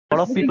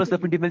of people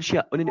suffer from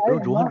dementia. No, no,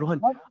 I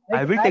Rohan. not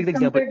I like will take as the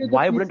example. compared to the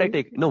Why wouldn't I people.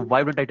 take? No,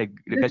 why wouldn't I take?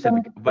 Just Guys, tell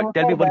me,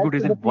 tell me compare one that good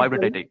to the reason. Why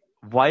wouldn't I people. take?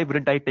 Why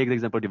wouldn't I take the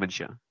example of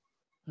dementia?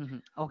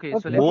 Okay,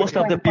 so Okay, let me okay, Most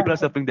tell of the you. people are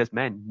suffering this,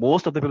 man.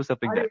 Most of the people are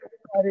suffering that.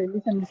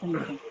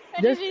 Listen.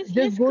 But it is Just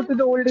less go to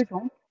the old age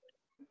home.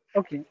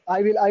 Okay,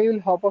 I will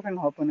hop off and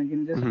hop on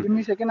again. Just Mhm. give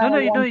me a second. No, I no,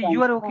 want to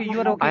you are answer. okay. You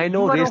are okay. I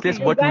know, You are okay. Restless.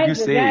 What would you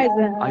say?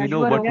 I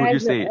know. You are What would okay. you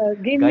say?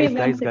 Give me Guys,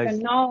 one guys, second.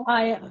 guys. Now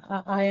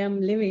I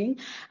am living,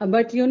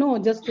 but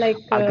just like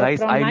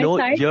Guys, from I my know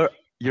side,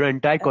 your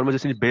entire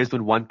conversation is based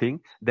on one thing,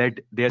 that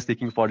they are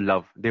seeking for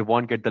love. They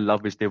won't get the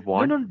love which they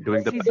No, want no.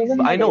 doing the.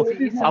 I See. know.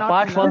 It is It's not. not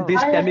Apart from love.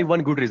 this, tell I me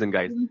one good reason,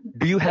 guys.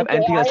 Do you have Okay,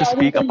 anything else to I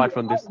will speak tell you. apart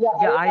from this? Yeah,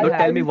 Yeah, I No, have.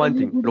 tell I me will tell one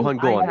you thing. good Rohan, reason.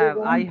 go on.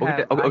 I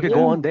Okay, have. okay, I okay, have.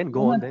 go on then.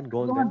 Go on then. Go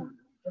on then.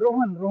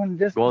 Rohan, Go on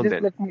just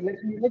then.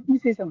 let me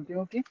say something,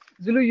 okay?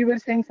 Zulu, you were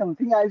saying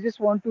something. I just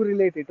want to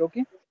relate it,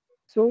 okay?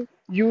 So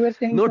you were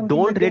saying No,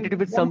 something don't like relate it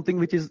with don't. something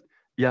which is.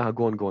 Yeah,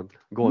 go on, go on,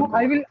 go No, on,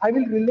 go on.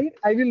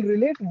 I will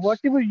relate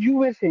whatever you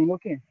were saying,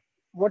 okay?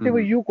 Whatever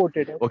Hmm. you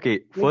quoted, okay? Okay,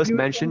 Like first you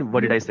were saying, mention.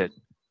 What did I say?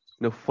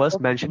 No, first okay,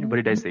 mention. What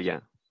did I say? Yeah.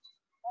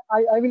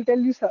 I will tell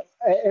you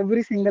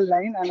every single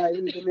line and I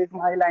will relate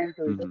my line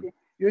to it. Hmm. Okay,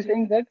 you're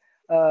saying that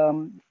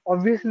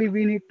obviously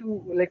we need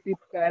to, like, the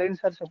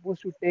parents are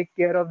supposed to take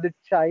care of the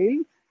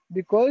child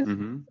because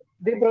Hmm.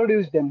 they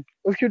produce them.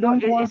 If you No,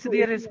 don't want it's to,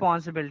 their if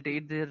responsibility.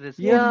 It's their it's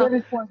Yeah, their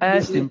responsibility.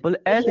 as responsibility. simple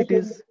Okay, as it okay,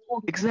 is.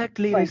 okay,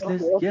 Exactly, fine.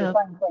 Okay, Restless. okay, Yeah.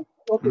 fine.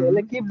 Okay, Hmm.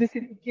 like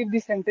keep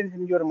this sentence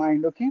in your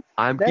mind. Okay,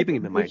 I'm that keeping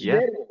in the mind. it's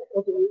Yeah. their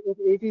okay,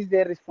 it is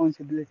their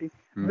responsibility.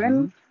 Hmm.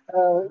 When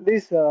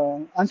this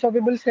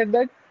Unstoppable said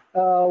that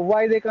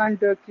why they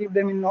can't keep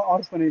them in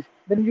orphanage,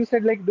 then you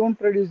said like don't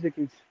produce the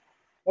kids.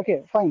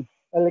 Okay, fine.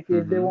 Like Hmm.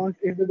 if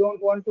they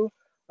don't want to,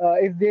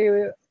 if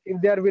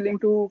they are willing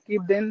to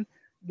keep them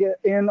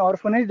in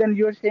orphanage, then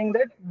you are saying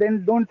that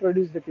then don't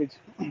produce the kids.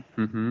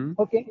 Hmm.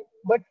 Okay,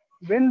 but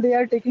when they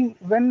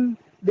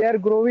are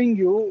growing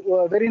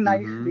you very Hmm.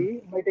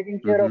 nicely by taking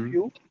care of Hmm.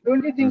 you,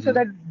 don't you think so Hmm.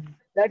 that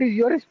that is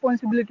your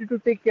responsibility to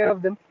take care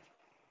of them?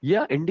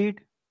 Yeah,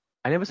 indeed.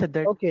 I never said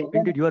that. Okay,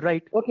 Indeed, you are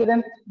right.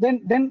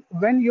 then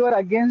when you are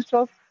against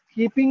of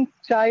keeping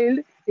child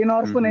in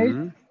orphanage,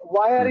 Hmm.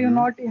 why are you Hmm.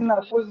 not in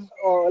oppose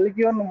like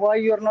why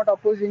you are not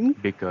opposing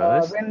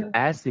Because when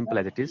as simple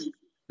as it is,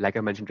 like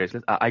I mentioned,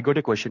 Restless. I got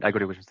a question. I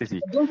got a question.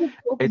 See, okay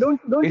it's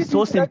don't you it's so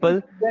think so that it's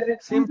simple. their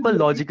Simple responsibility?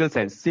 logical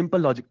sense. Simple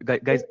logic,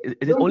 guys. It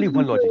is Don't you only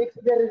one think so logic. it's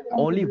their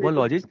Only one responsibility?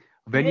 logic.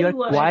 When there you are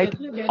you are right. quite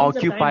Actually, that is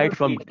the kind occupied of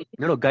from, it.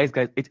 no, guys,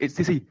 it's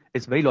see,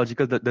 it's very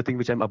logical. The thing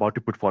which I'm about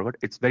to put forward,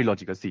 it's very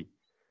logical. See,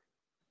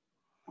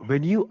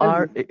 when you Tell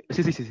me. are,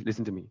 see,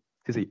 listen to me.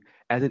 See,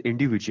 as an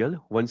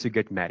individual, once you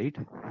get married,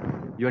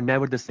 you're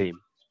never the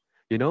same.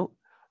 You know,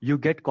 you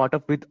get caught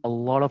up with a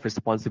lot of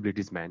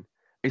responsibilities, man.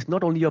 It's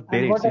not only your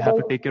And parents. what You have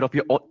to about take care of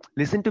your own.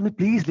 Listen to me,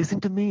 please. Listen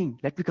to me.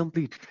 Let me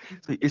complete.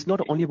 So it's not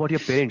only about your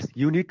parents.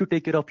 You need to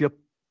take care of your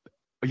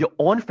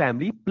own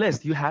family.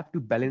 Plus, you have to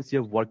balance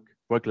your work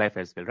life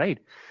as well, right?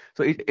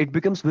 So it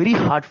becomes very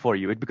hard for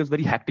you. It becomes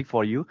very hectic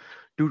for you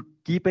to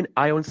keep an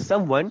eye on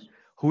someone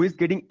who is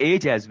getting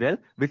age as well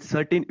with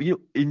certain,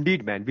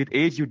 indeed, man, with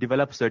age you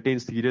develop certain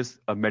serious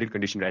medical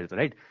condition as well,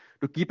 right?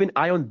 To keep an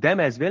eye on them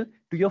as well,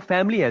 to your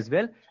family as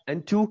well,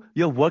 and to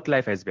your work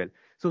life as well.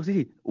 So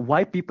see,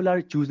 why people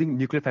are choosing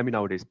nuclear family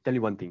nowadays? Tell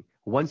you one thing.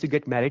 Once you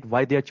get married,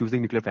 why they are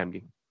choosing nuclear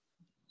family?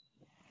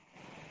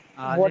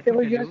 Let me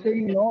whatever tell you're you.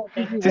 saying, no,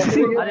 See,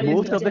 whatever you're saying,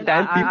 most of the Listen.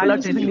 time people I'll are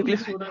tell choosing you. nuclear.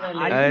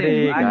 I'll tell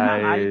you. Arey,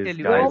 I'll tell guys,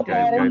 you. guys, I'll your tell guys,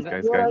 you. guys, parents,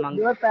 guys, your guys.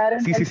 your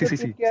parents also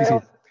took care See.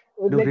 of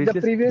No, like the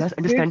Restless, previous that's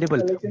kids,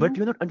 understandable. like But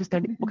you're not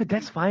understanding. Okay,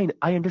 that's fine.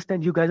 I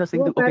understand you guys are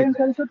saying your that. Okay, parents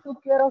also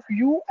took care of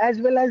you as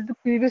well as the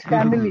previous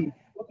family.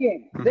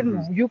 Okay, then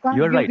you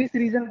can't you're give right. this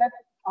reason that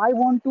I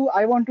want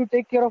to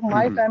take care of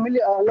my family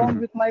along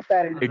with my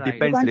parents. It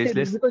Right. You depends, can't say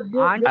this Restless. because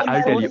Aren't you I'll your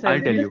tell so you. parents I'll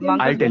will do tell the you. selfish, same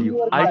I'll thing tell Mangal? when you.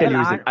 you are I'll tell Mangal, you.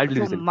 married. Listen. aren't I'll tell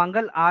you. so Listen.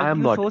 Mangal? Aren't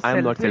you so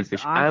I'm not selfish?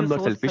 selfish. Aren't you I'm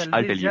not so selfish.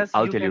 I'll tell selfish? you. Just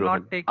I'll you tell you, cannot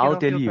Rohan. take care I'll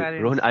of tell your you,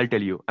 Rohan. parents. I'll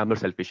tell you. I'm not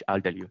selfish.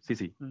 I'll tell you.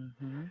 See.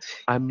 Hmm.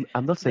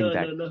 I'm not saying No,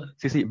 that. no, no.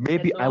 See,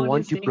 maybe No I one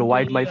want is to saying to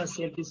provide you my. are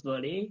selfish,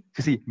 buddy.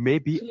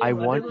 Maybe Actually, I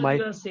want whatever my.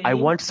 you are I saying,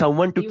 want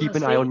someone to you are keep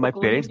an eye on saying my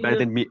according parents to better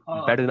your than me,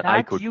 heart. better than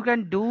I That could. you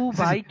can do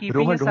See, by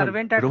keeping a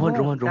servant at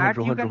home.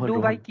 That you can do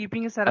by Rohan.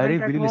 keeping a servant Arey,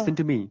 at will you listen home.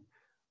 to me?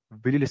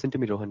 Will you listen to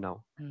me, Rohan,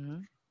 now? Hmm.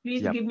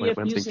 Please Yeah, give me a what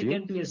I'm few saying to you.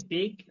 seconds to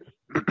speak.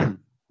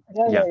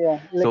 Yeah. Yeah.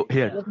 Like So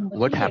here,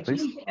 what Actually,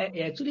 happens?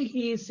 actually, actually,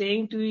 he is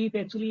saying to you,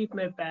 if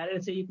my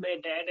parents, if my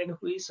dad, and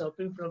who is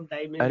suffering from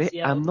Arey,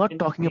 dementia or I'm not mental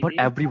talking about disease.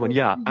 everyone.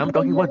 Yeah, it's I'm not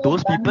talking only about about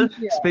those people,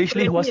 dementia.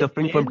 especially Let who are me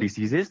suffering from explain.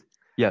 diseases.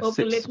 Yeah,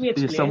 Okay, let me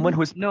someone explain.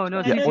 who's, No,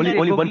 no. yeah, See, And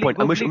only one Googly, point.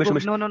 Umesh, Umesh,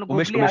 Umesh, No, no, no.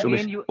 Umesh, Googly Umesh, again.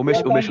 Umesh, You,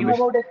 Umesh, you're Umesh, talking you.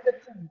 Umesh. about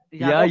exception.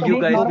 Yeah, Yeah, You're you talking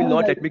guys Googly. will about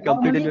not normal, let me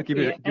complete, and normal. you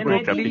And keep on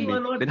I think interrupting you me. are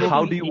not Then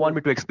how listening do Googly. you here. want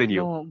me to explain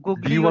you? No,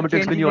 Do Googly, you you want are me to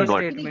explain changing you or your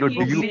not? Actually, No, statement. he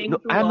do is you? Googly. saying No,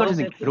 to I am not us,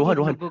 changing. actually,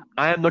 Rohan,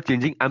 I am not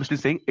changing. I'm still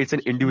saying it's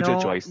an individual No,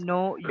 choice.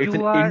 no, It's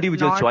an you are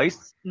individual not.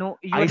 choice. No,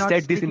 you I are not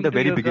said this in sticking the to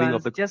very your beginning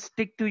of guns. the. Just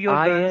stick to your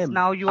I guns. am.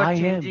 Now you are I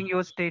am. changing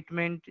your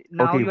statement.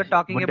 Now Okay, you are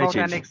talking what did I about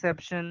an change?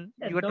 exception.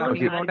 You are don't Okay,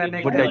 talking about argue an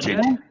with what did I others.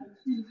 change?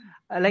 exception.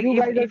 like You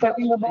guys are if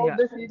talking about yeah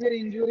the severe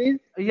injuries.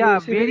 Severe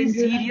very injuries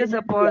serious, in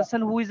a India.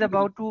 person who is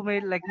about to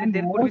make like And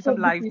there could be most some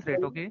of the life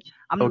threat. people, Okay,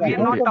 Okay, we are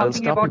most okay, not of the I'll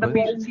talking stop people you, about the brother.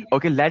 who are people. in, See,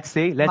 Okay, let's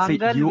say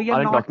Mangal, you we are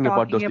aren't not talking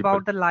about those talking people.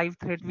 about the life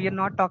threat. We are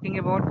not talking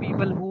about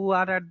people who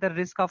are at the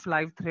risk of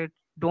life threat.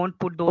 Don't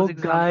put those Oh,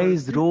 examples.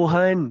 guys,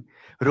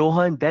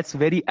 Rohan, that's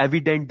very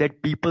evident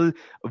that people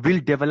will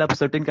develop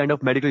certain kind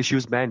of medical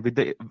issues, man, with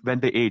the when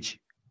they age.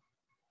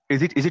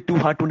 Is it too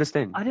hard to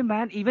understand? Arey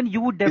man, even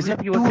you would Is it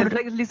develop too yourself. hard?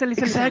 Like listen.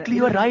 Exactly,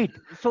 you are right.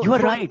 So You are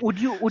so right. would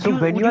So you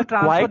when would you you are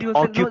transfer quite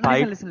yourself? No,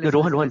 occupied, listen.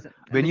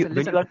 When you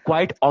Listen. are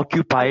quite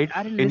occupied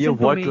Arey, in your listen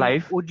to work me.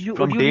 life Would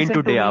from you day in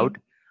listen to to day me? out,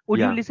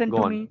 Would you yeah, listen go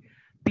to on, me?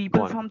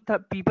 go on.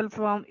 People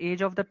from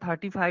age of the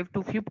 35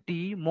 to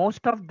 50,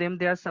 most of them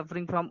they are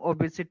suffering from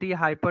obesity,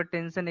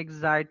 hypertension,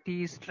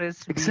 anxiety,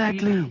 stress,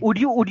 BP. Exactly. Would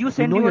you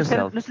You send know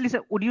yourself? yourself. No,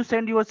 listen. Would you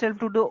send yourself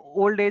to the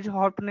old age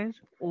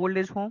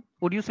home?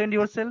 Would you send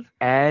yourself?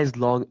 As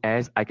long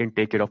as I can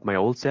take care of my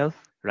old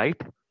self, right?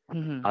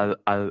 Mm-hmm.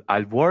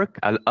 I'll work,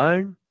 I'll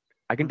earn,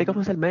 I can take care of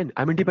Mm-hmm. myself, man.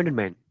 I'm independent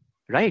man,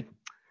 right?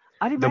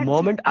 Arey The man,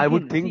 see moment I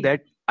would again, think see.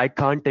 that I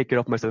can't take care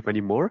of myself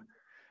anymore,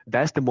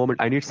 that's the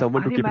moment I need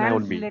someone to Arey keep an eye man,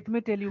 on me. let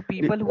me tell you,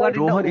 Eh, people who are like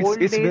in the Rohan,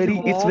 old age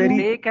it's home,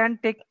 very,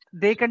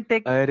 they can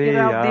take अरे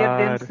care of यार,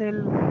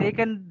 themselves. They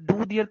can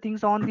do their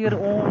things on their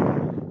own.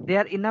 They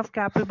are enough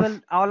capable.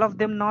 All of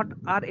them not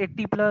are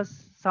 80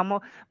 plus.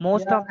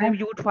 Most yeah, of them and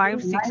you would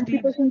find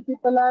 60. 90%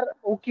 people are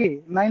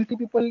okay.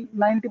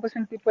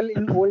 90% people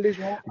in old age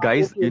home are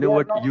guys, okay. you know They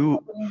are what? not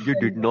suffering You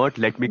did anything. not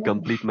let me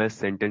complete my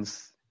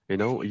sentence.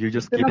 You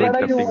just keep इतना on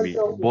बड़ा क्यों interrupting me, बोलते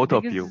हो फिर? both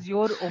of you. Because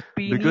your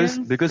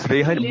opinions. Because You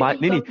Rehan, let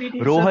him नहीं, complete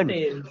his Rohan,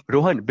 sentence.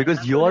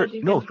 Because After you're that,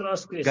 you no, can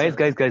cross guys, question.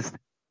 guys, guys,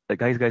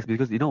 guys,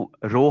 because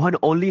Rohan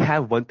only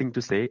have one thing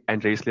to say,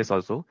 and Raceless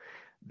also.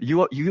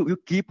 You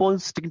keep on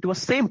sticking to a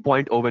same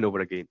point over and over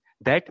again.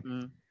 That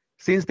Mm.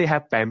 since they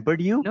have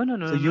pampered you,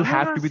 so you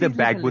have to be See, the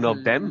backbone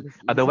of them.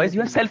 Otherwise,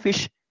 you are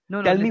selfish.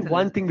 No, Tell me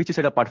one listen. thing which you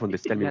said apart from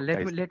this. Tell me, Yeah,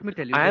 guys. let me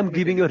tell you. I'm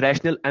giving you a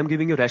rational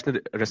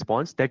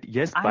response that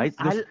yes, guys,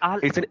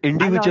 it's an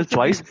I'll individual also choice.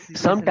 give. See,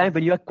 Sometimes listen.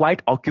 when you are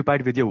quite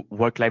occupied with your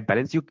work-life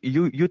balance,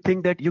 you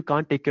think that you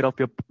can't take care of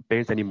your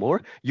parents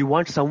anymore. You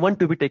want someone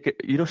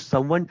to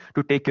someone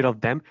to take care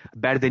of them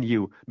better than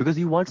you because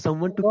you want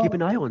someone to keep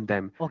an eye on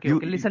them. Okay,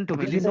 listen to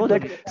me. Because you Listen know to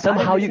that me.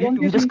 somehow Don't you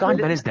you just think can't so?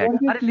 manage that.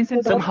 Don't you think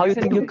so that Somehow you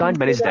Listen think to you me. can't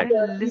manage that.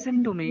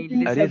 Listen to me.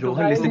 Arey, Listen to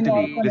Rohan, me. listen to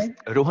me. orphanage,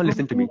 Rohan,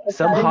 listen to me. keeping a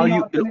Somehow child in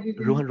you, orphanage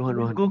is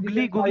Rohan. is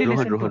a Googly, crime.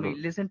 listen to Rohan. me.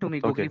 Listen to me,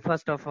 Okay. Googly.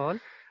 First of all,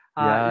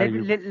 Yeah,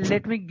 you.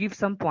 let me give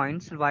some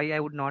points why I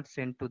would not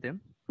send to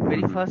them.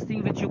 Very Mhm. first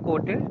thing which you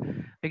quoted,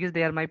 because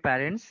they are my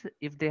parents.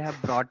 If they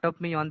have brought up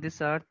me on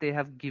this earth, they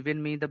have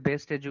given me the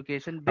best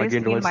education,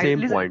 best Again, in Rohan, my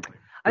same listen. point.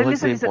 Rohan,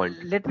 same Listen. point.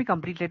 Let me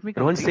complete. Let me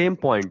Rohan, complete. same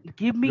point.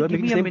 You are Give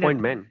making me a same minute. point,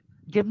 man.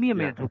 Give me a Yeah,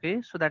 minute,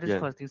 okay? So that is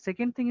yeah. first thing.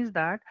 Second thing is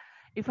that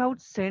if I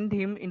would send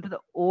him into the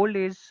old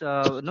age,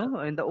 no,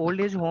 in the old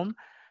age home,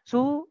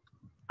 so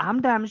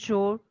I'm damn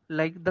sure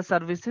like the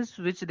services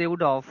which they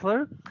would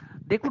offer,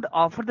 they could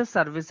offer the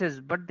services,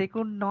 but they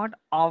could not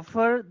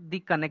offer the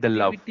The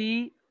love.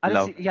 connectivity.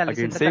 Love. Yeah,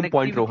 Again, listen, the same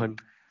point, connectivity. Rohan.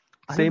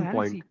 Arey Same man,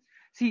 point.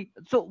 see.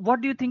 So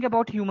what do you think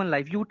about human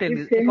life? You tell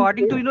me. If same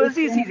According to if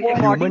same point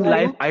according Human to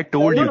life, you, I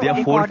told no, you, no. there are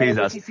four According,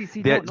 phases.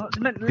 no,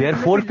 There are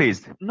let four me.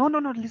 phases. No.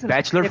 Listen.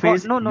 Bachelor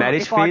phase, No.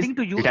 marriage phase, According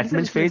to you,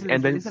 detachment phase,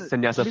 and then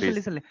sannyasa phase.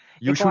 listen.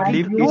 You should According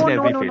live to each and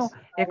every no. phase.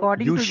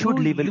 According You to should you,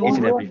 live in each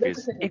and every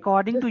phase.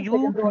 according to just a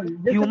second, you, Ronnie.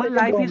 Just a human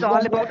second, life Ronnie. is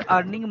all about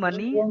earning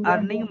money,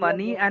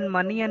 and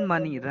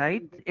money,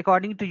 right?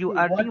 According to you, See,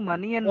 earning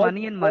money and what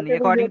money and money.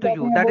 whatever you're According to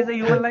you, talking that is about a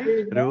human four life.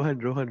 phase, na? Rohan.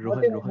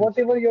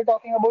 Whatever you're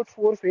talking about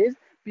four phase,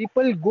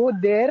 people go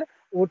there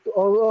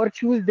or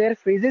choose their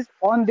phases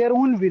on their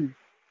own will.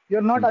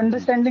 You're not Mhm.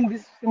 understanding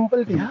this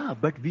simple thing. Yeah,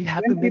 but we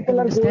have to When make them people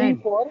are going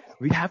understand. for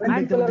We have to when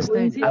make them people are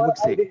going understand, I See, for would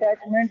a say.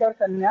 detachment or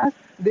sannyas,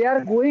 they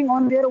are going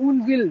on their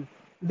own will.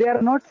 They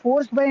are not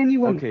forced by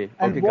anyone.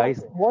 And Okay,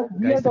 guys, what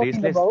we are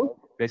talking raceless, about,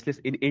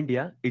 in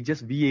India, it's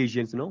just we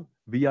Asians,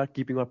 we are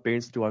keeping our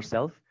parents to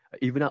ourselves.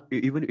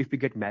 Even if we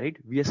get married,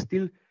 we are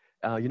still,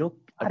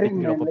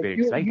 taking care of man, our like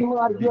parents, right? you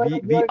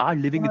We are are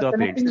living with our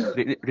parents. connecting.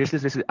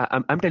 Raceless.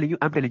 I'm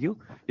telling you,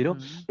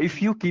 mhm.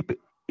 if you keep,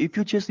 if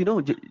you just,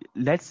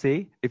 let's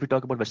say, if we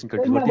talk about Western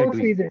Tell countries, me what they are about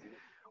doing, phases.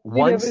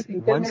 Leave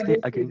everything. Tell me once they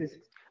about again, phases.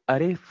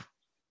 अरे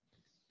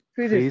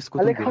Phases. Face को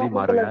तुम Like how Delhi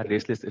मारो people are यार going.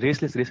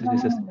 Restless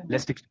No.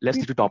 let's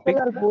See, stick to people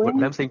topic. are What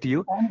going I'm saying to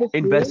you, on the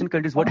in trail Western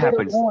countries, what on their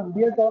happens? own.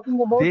 We are talking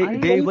about They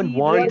people even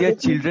See, who are want their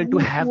getting children to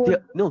pushed have their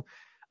towards. no.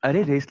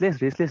 Arey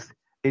raceless.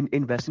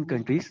 In Western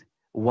countries,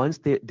 once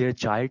their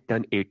child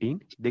turn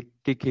 18, they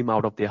kick him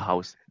out of their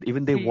house.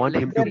 Even they See, want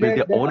like, him to see, build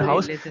their own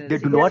house. listen, They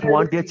do see, not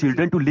want their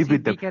children to live see,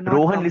 with them.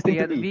 Rohan, listen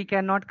to me. we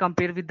cannot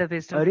compare with the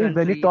Western Arey,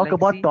 when you country. talk Like,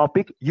 about see,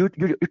 topic, you're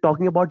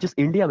talking about just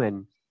India,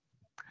 man.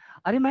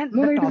 Arey man,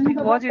 No, the it is topic not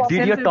was about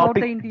topic. itself about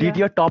the Did India.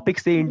 your topic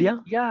say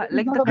India? Yeah, It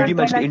is like not the Did you about country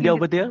mention topic. like India India.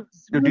 over there?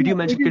 No, No, did you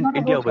it mention is not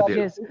India about over there?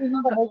 topic. Yes. It is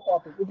not about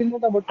topic. It is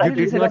not about You Arey,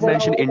 topic. did It is not about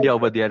mention our India culture.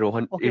 over there,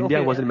 Rohan.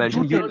 India Okay. wasn't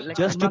You mentioned. tell, like,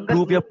 Just to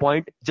prove your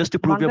point,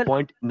 Mangal,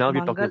 now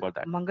we're talking about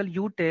that. Mangal,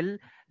 you tell,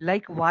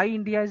 like why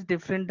India is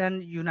different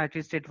than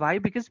United States. Why?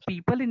 Because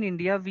people in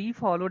India, we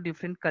follow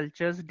different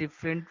cultures,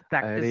 different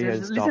Array, practices.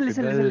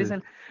 unstoppable.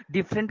 Listen,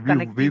 different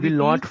We will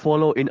connectivity. not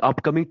follow in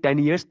upcoming 10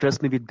 years.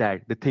 Trust me with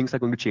that. The things are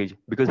going to change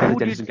because there's a Who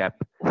did? generation gap.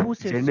 Who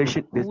said so?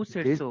 Generation, Who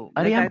said so?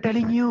 Array, Like I I'm think.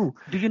 telling you,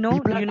 Do you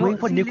know? people Do are you know? going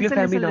for See, nuclear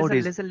family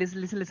nowadays.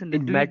 listen.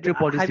 In Do you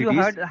metropolitan have you cities,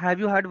 heard? Have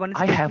you heard one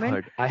I have statement?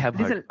 heard. I have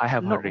heard. Listen, I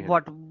have no. heard, Rehan.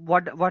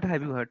 What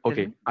have you heard? Tell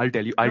Okay, me. I'll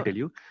tell you. I'll No, tell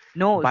you.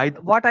 no. By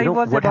What I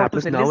was what about to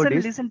happens say.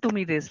 nowadays. Listen to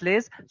me,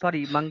 Restless.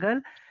 Sorry,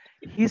 Mangal.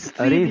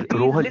 History Array,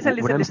 repeat. Rohan,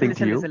 what I'm saying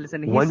to you,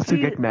 Listen. once you History.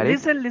 get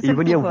married, Listen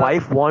even to your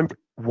first.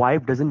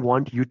 wife doesn't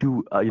want you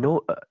to,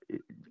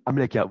 I'm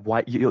like, yeah,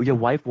 why your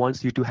wife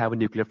wants you to have a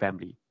nuclear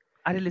family.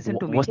 Are listen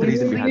to me. What's the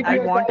reason You will History. behind keep I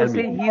that? your want to Tell parents me,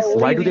 say in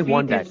why history do old they age.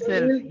 repeat want that?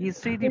 itself.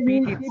 History So you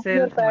repeat will keep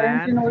your itself,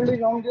 parents in man. old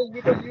age home just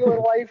because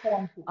your wife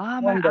wants to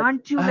Ah, man, want that.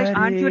 aren't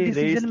you a Array,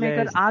 decision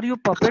maker? raceless. Are you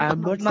puppet,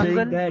 I'm not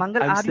saying Mangal? that.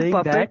 Mangal, I'm are you saying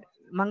puppet? that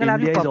Mangal, are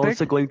you India is puppet?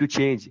 also going to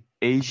change.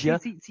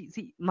 Asia,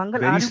 See,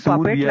 Mangal, very are you soon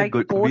puppet? Like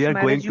we post are going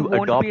marriage, you to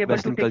won't be adopt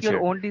able to Western take your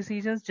culture. own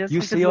decisions just You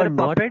because say you are or a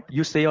not, puppet.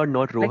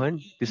 Like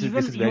Rohan. This is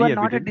even you are very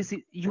not a evident.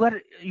 you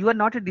are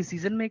not a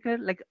decision maker.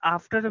 Like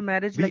after a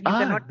marriage, like you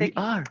cannot take.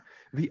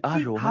 We are,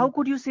 See, how Rohan.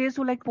 could you say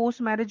so? Like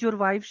post marriage, your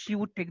wife she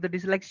would take the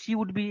decision. Like she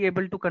would be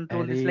able to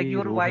control this. Like Array,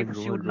 your wife,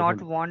 she would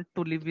not Rohan. want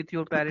to live with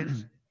your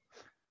parents.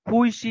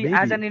 Who is she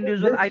as Maybe. an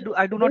individual? Just,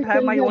 I do not just have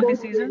tell my me own about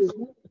decisions. phases.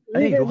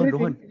 Leave everything.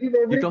 Rohan, Leave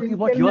you're talking everything.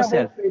 about Tell me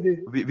yourself. about phases.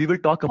 We will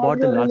talk Not about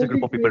the your larger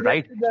group relative of people, phases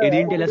right? to the In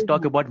India, let's old age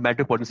talk home. about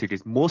metropolitan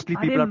cities. Mostly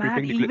Are people are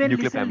man, preferring even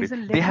nuclear families.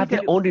 listen, They let me have their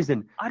tell you. own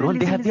reason. Are Rohan,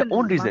 they have their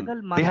own reason.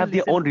 They have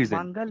their own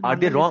reason. Are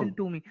they Mangal, listen wrong?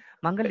 to me.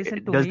 Mangal,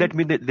 listen to Does me. that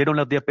mean that they don't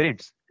love their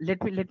parents?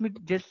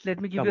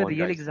 Let me give Come you a on,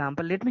 real guys.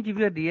 example. Let me give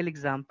you a real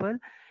example.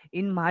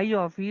 In my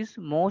office,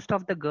 most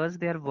of the girls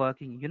they are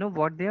working. You know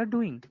what they are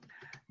doing?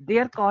 They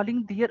are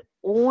calling their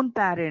own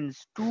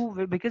parents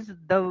to because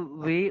the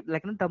way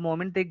like the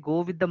moment they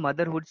go with the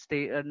motherhood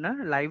stay no,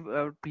 live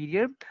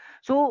period,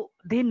 so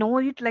they know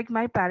it like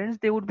my parents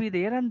they would be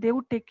there and they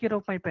would take care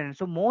of my parents.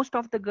 So most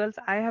of the girls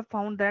I have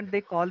found that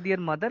they call their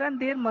mother and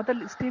their mother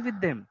stay with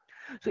them.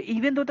 So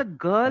even though the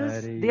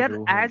girls they Arey, are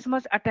Rohan. as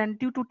much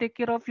attentive to take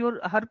care of your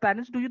her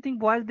parents, do you think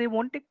boys they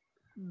won't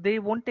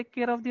take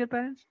care of their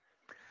parents?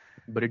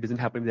 But it doesn't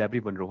happen with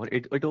everyone, Rohan.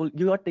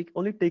 You are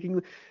only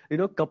taking,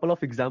 couple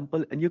of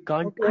example, and And you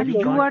you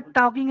can't. are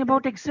talking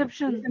about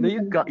exception. No,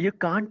 you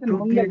can't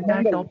prove the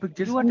entire Mangal, topic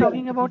You just are Mangal.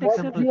 talking taking about What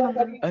example. you are exception, Mangal.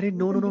 talking, Arey, listen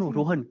no, to me.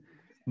 Rohan.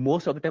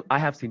 Most of the time, I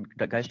have seen,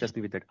 guys, trust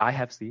me with that. I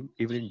have seen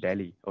even in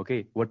Delhi,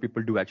 okay, what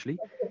people do actually,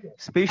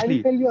 I will especially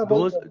tell you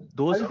about those them.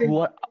 I those will tell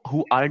who you.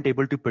 aren't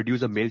able to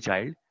produce a male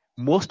child.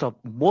 Most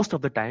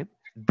of the time,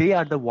 they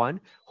are the one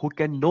who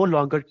can no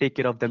longer take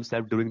care of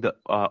themselves during the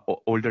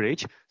older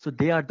age. So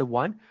they are the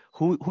one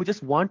who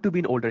just want to be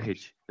in older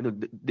age.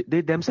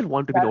 They themselves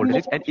want to be in That is older the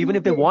age, and question even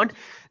if they again. want,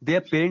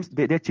 their parents,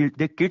 their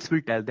kids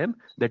will tell them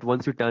that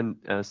once you turn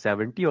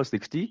 70 or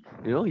 60,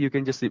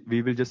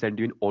 we will just send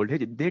you in old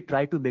age. They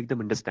try to make them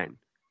understand,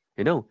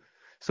 you know.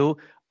 So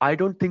I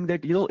don't think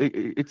that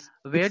Where it's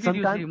did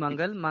you sometimes see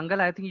Mangal?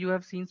 Mangal, I think you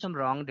have seen some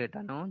wrong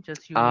data, no?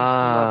 Just you need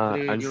to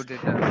upgrade your unst-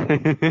 data.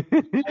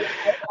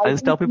 I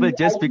can unstoppable. see.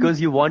 I Just can because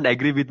see. you won't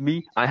agree with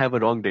me, I have a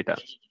wrong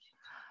data.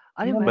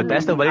 Arey But man,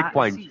 that's the see, valid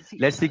point.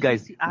 Let's see,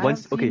 guys.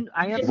 Once okay,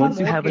 I have seen once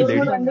you more have a You are cases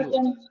not lady, than you.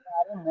 understanding.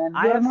 Arey man,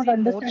 I you are have not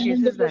seen more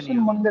understanding the cases than question,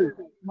 you. Mangal.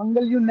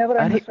 Mangal, you never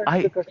understand the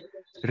I question.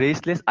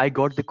 raceless. I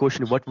got the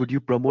question. What would you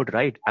promote?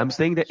 Right? I'm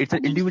saying that it's I an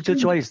will individual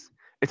see. choice.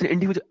 It's an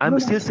individual. No, I'm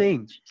no. still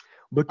saying,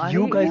 but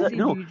you Arey, guys it's are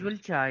no. individual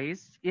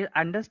choice. I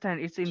understand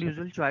it's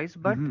individual choice,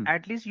 but Mhm.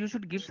 at least you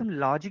should give some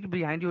logic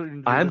behind your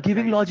I am individual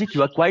giving choice. logic.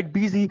 You are quite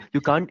busy.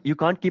 You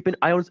can't keep an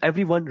eye on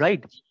everyone,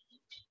 right?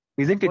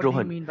 Isn't it, What do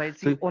you Rohan? mean by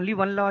see So only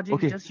one logic?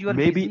 okay, Just you are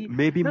busy.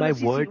 maybe No, my no,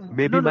 see, word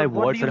maybe no, my no.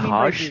 What do words you are mean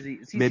by harsh.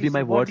 busy? Maybe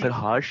my What words do are you,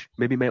 harsh.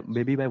 Maybe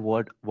my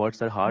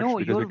words are harsh no,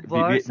 because your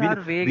words are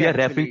vague we are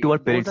referring actually. to our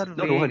Those parents. are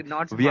No, Rohan, vague,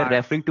 not we are smart.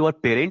 referring to our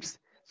parents.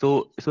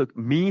 So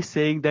me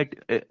saying that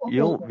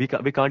Okay, okay.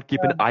 we can't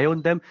keep an eye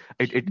on them.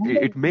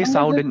 It may Mangal,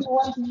 sound just do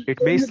one thing.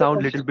 it Tell may me the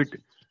sound little question. bit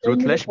Tell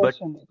me the ruthless, but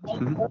question.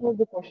 mhm. What was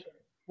the question?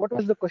 What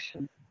was the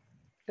question?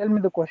 Tell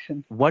me the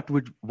question. What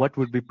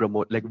would we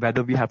promote? Like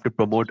whether we have to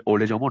promote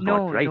old age home or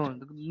not, No, right? no.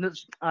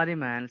 Arey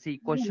man, see,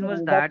 No, question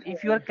was no, that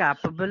if you are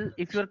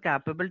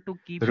capable to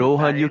keep your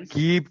Rohan, you parents.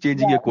 keep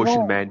changing yeah, your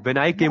question, no, man. When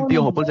I came no, to no,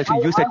 your no. open section,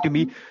 I you said to asked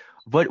me, you.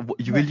 will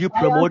No, you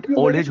I promote asked you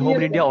a old very age home clear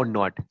in India or question.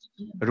 not?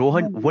 No,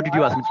 Rohan, no. what did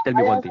you ask me? Tell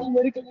me I one asked thing. you a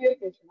very clear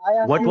question. I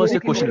asked What you a was very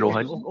your Okay, clear question, okay, question.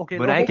 Rohan? okay,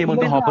 When I okay. Just came on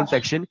the let Even me Hopper ask.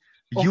 section,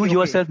 you okay.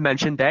 yourself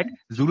mentioned that.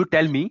 Zulu,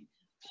 tell me,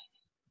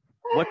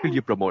 what will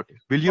you promote?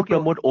 Will you Okay,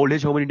 promote old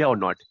age home in India or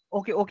not?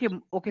 okay.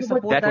 No,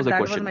 but Suppose That was the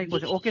that was question. my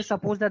question. Okay,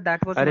 suppose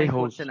that was Arey my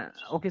ho. question.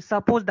 Okay,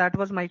 suppose that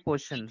was my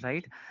question,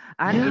 right?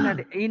 And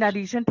Yeah. in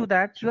addition to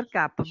that, you are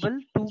capable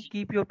to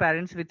keep your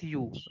parents with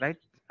you, right?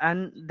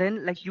 And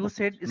then, like you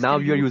said, Now still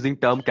you are you using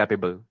term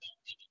capable.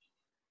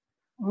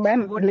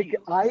 Man, What do like you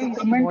I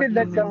see? What commented do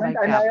you that mean by comment,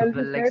 and I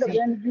capable? also Like, said see,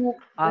 when you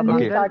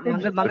Okay,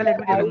 started Mangal, saying let that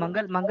me tell I you,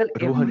 Mangal,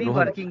 Rohan, every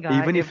Rohan, working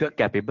guy, even if you're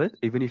capable,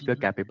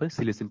 Mhm.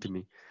 see, listen to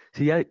me.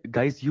 See, yeah,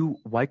 guys,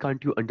 why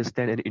can't you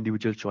understand an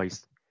individual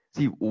choice?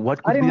 See,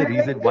 what could Are be the man, like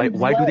reason?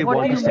 Why do they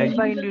What do want to you mean send?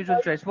 by individual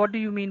choice? What do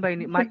you mean by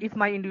my if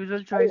my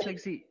individual choice? Like,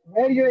 see,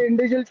 where your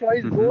individual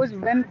choice Hmm. goes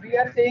when we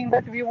are saying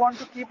that we want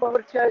to keep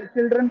our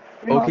children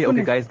in Okay,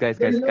 orphanage. guys,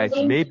 Then you are guys.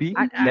 saying Maybe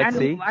and we let's and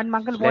say, and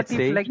Mangal, what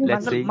if like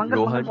let's say, Mangal,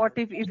 Rohan. what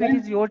if it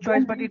is then your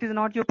choice, but then it is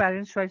not your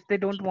parents' choice? They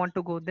don't want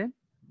to go then.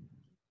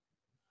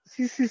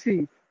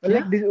 see. Yeah.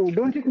 Like this,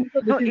 don't you think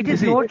so? No, This is it You is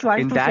see, your disrespectful.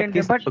 choice in to that send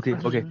them, case, but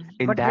okay,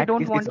 in but they that don't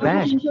case, want it's to Don't you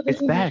go. bad. think so? This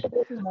It's is bad.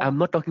 disrespectful, man. I'm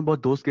not talking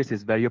about those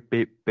cases where your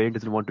parent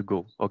doesn't want to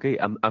go. Okay,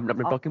 I'm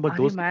talking about Arey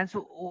those. man,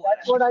 so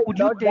That's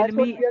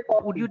what we are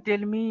talking.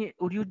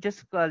 would you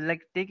just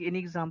like take any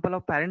example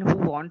of parent who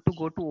want to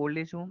go to old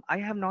age home? I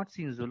have not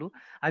seen Zulu.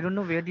 I don't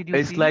know where did you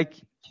It's see? like,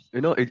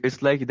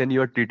 it's like then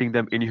you are treating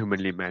them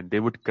inhumanly, man. They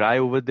would cry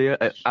over there.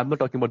 I'm not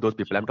talking about those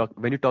people. I'm talking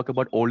when you talk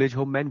about old age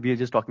home, man. We are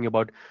just talking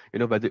about,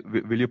 whether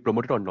will you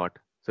promote it or not.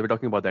 So we're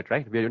talking about that,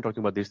 right? We are not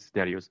talking about these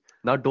scenarios.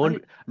 Now, don't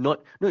Arey,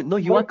 not no no.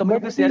 You are coming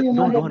up But with see, scenario.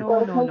 No, arey, Rohan,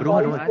 no, no, no,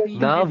 Rohan, no. child Rohan. I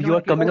think you question. Now did you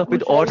are not get coming my up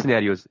with Two odd question. child.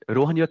 scenarios.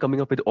 Rohan, you are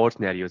coming up with odd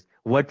scenarios.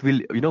 What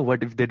will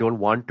what if they don't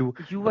want to?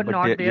 You were But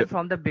not they there you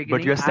from the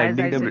but beginning. you're As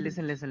sending I them. said,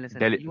 listen.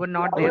 Delhi. You were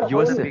not Our there Okay, you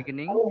from are the whole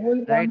beginning, our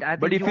whole right? I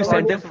but think if you you got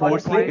send them just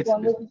one forcefully, point.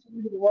 conversation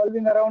is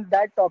revolving around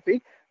that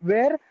topic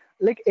where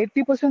like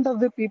 80% of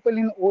the people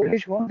in old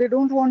age home they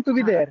don't want to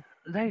be Uh, there.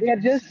 right. They are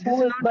This just this is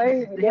forced not.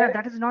 by Yeah, their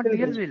that is not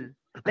their children. will.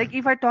 Like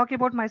if I talk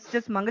about my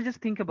just Mangal, just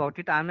think about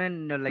it. I'm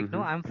in like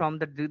no, hmm I'm from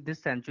this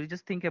century.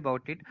 Just think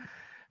about it.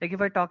 Like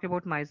if I talk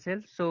about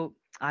myself, so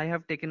I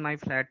have taken my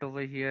flat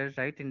over here,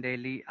 right in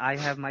Delhi. I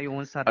have my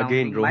own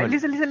again, surrounding. My Rohan.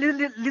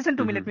 listen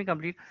to me. hmm Let me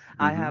complete.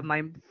 I hmm have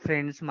my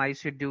friends, my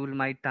schedule,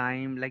 my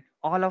time, like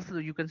all of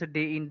you can say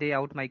day in day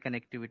out my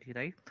connectivity,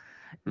 right?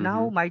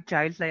 Now hmm my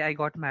child, like I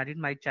got married,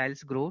 my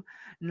child's grow.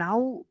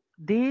 Now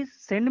they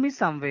send me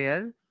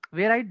somewhere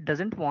where I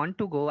doesn't want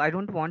to go. I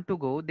don't want to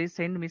go. They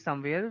send me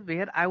somewhere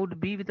where I would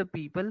be with the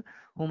people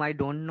whom I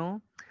don't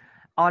know.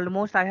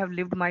 Almost I have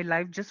lived my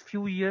life just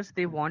few years.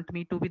 They want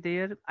me to be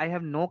there. I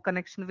have no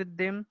connection with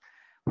them.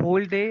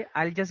 Whole day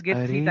I'll just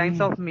get three times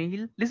Arey, of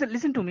meal.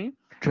 Listen to me.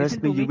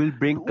 trust Listen me, to you me. will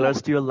bring Do,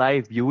 colors to your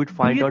life. You would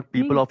do find you out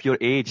people think? of your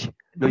age.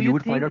 No, Do you you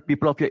would find think? out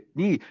people of your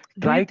nee.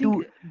 Do you Try think?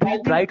 to Do you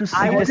think try to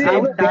I see the would I same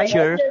would die?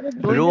 picture.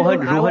 Do you think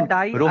Rohan, I would Rohan,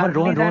 die Rohan, early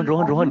Rohan, Rohan, than?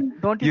 Rohan, Rohan.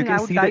 Don't you You think I can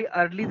would see the die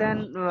early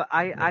than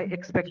I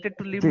expected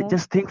to live more?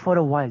 just think for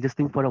a while. Just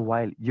think for a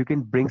while. You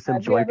can bring some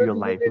Have you joy to ever your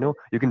life. visited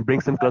You can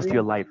bring some colors to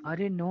your Naveen? life.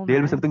 No,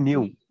 There'll be man. something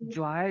new. See,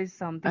 joy is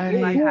something.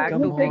 If I Arey, had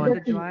come to You take bring the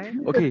that on. thing. joy,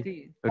 You take. Okay,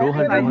 see, Have you if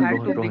Rohan, I ever Rohan,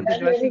 had to Rohan, visited? bring Rohan. the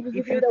Have joy, you ever see,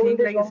 if you visited old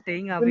think age like home?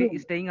 Sulu.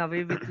 staying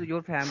away with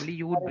your family,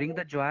 you would bring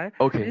the joy.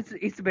 Okay,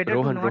 It's better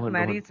to Rohan, not Rohan,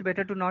 marry. Rohan. It's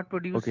better to not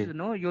produce, Okay,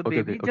 your okay.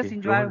 baby. Just Okay.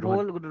 enjoy Rohan,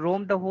 Rohan. whole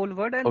roam the whole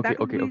world, and Okay, that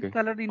would okay, be okay.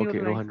 colored in your Okay,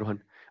 life. Rohan,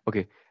 Rohan.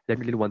 Okay, let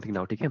me tell you one thing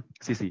now, okay?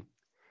 See,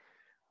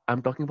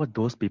 I'm talking about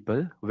those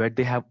people where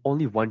they have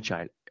only one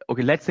child.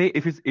 Okay, let's say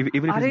even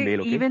if it's Are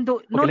male, okay? even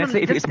though Okay, no let's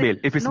say if it's let's take male,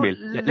 if it's no male.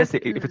 Let's let's say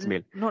if it's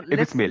male, no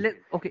if it's let's male. let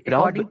okay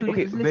Now, according to you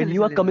okay, when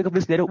you are listen coming up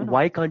with scenario, no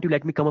why can't you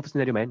let me come up with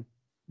scenario, man?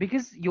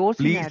 because your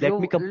Please let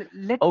me scenario come.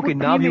 let Okay, put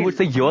now you would female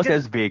say yours because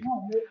as vague.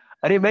 No,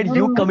 Arey, man, let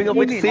you no. put coming up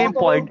with Let's female same talk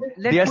about point. this.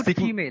 They let are put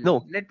seeking. female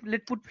No,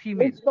 let put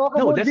female. Let's talk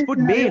no, about let's this put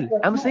scenario male.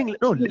 first. I'm No, saying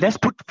no. see, Let's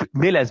put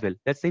male as well.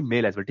 Let's say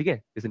male as well.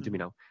 Okay, listen to me Mhm.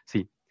 now.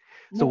 See.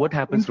 So no. what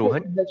happens, Instead,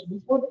 Rohan? like,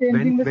 before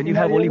When changing the when you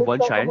have scenario, only let's one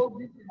talk child. about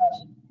this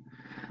scenario.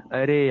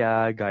 Arey,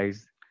 yeah,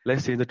 guys,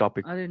 let's change the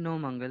topic. No,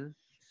 Mangal.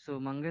 So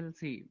Mangal,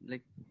 see,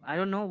 like I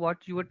don't know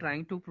what you were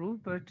trying to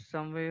prove, but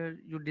somewhere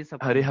you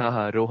Hare ha disappointed.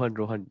 ha,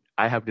 Rohan,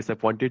 I have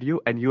disappointed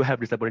you, and you have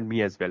disappointed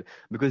me as well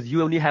because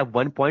you only have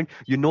one point.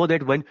 You know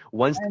that when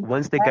And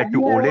once they get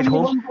to you have old age only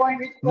home, one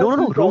point. It's no,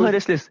 personal Rohan, choice.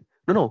 restless.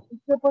 No,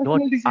 It's a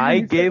not. personal decision. I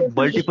It's a gave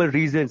personal multiple decision.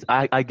 reasons.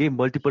 I gave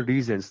multiple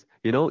reasons.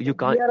 You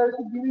We can't. are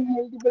also giving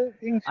multiple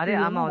things to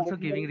I'm also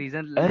giving like,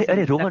 reason. Arey,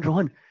 Listen, that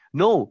Rohan.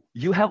 No,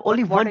 you have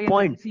only what one I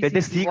point that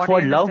they see seek what I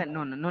for love. understand.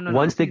 No.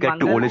 Once they See, get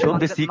to old age home,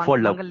 they seek for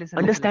love. Mangal,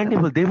 listen.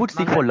 Understandable. They would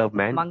seek for Mangal, love,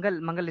 man.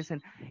 Mangal,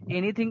 listen.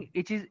 Anything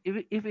which is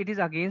if it is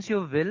against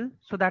your will,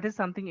 so that is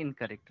something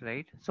incorrect,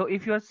 right? So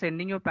if you are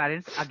sending your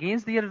parents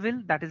against their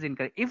will, that is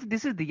incorrect. If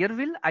this is their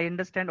will, I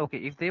understand. Okay,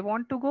 if they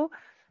want to go,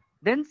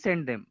 then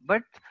send them.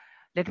 But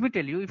let me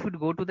tell you, if you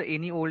go to the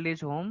any old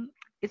age home,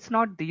 it's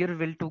not their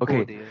will to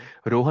go Okay, there.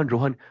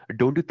 Rohan,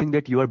 don't you think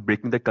that you are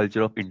breaking the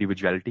culture of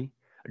individuality?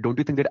 Don't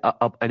you think that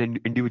an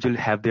individual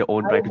have their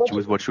own right to but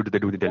choose what should they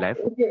do in their life?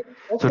 okay,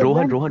 So okay.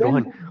 Rohan,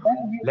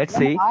 let's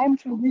When say I'm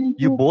choosing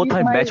you to both keep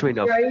are my mature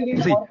enough. child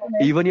in See,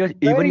 orphanage, where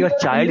even your your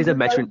child is a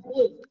mature. individuality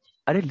is.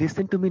 Arey,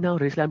 listen to me now,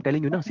 Rachel. I'm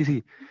telling you now.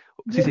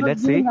 You're not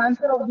Let's say giving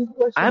answer of this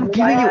question. I'm Like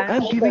giving I you, asked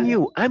I'm giving myself.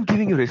 you, I'm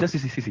giving you, Rachel.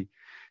 See.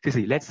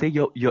 Let's say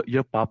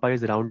your papa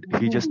is around.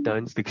 He just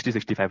turned 60,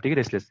 65. Take it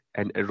restless.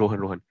 And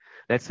Rohan.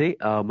 Let's say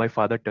my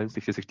father turns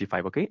 60,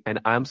 65. Okay, and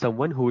I'm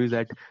someone who is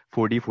at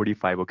 40,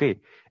 45. Okay,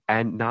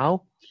 and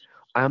now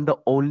I'm the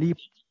only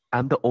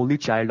I'm the only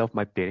child of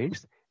my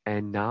parents,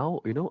 and now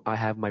I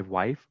have my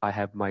wife, I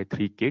have my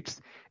 3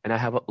 kids, and I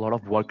have a lot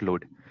of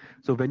workload.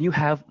 So when you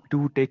have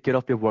to take care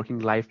of your working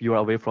life, you are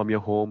away from your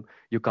home,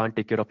 you can't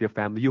take care of your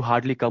family, you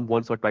hardly come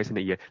once or twice in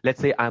a year. Let's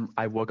say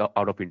I work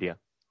out of India.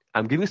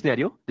 I'm giving a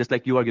scenario just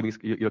like you are giving,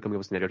 you're coming up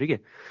with a scenario, okay?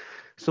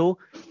 So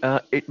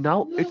it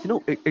now it's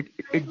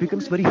it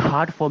becomes very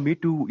hard for me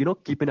to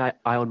keep an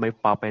eye on my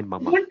papa and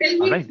mama. Don't tell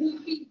All me right, it's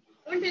goofy.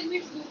 Don't tell me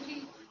it's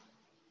goofy.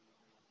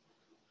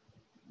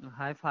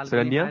 Hi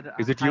Falguni, Saranya,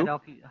 is it hi you?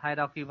 Rocky, hi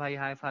Rocky bhai,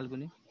 hi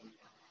Falguni,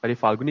 Are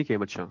Falguni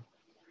came अच्छा?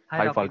 hi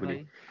Hi Rocky Falguni.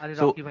 bhai. Are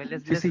So Rocky bhai,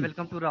 let's see,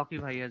 welcome to Rocky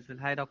bhai as well.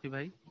 Hi Rocky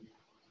bhai.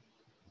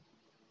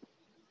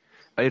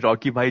 अरे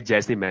Rocky भाई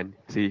जैसे man,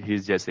 see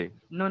he's जैसे.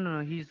 No,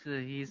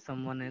 he's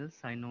someone else.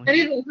 I know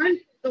Hey, him.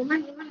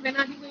 Rohan, when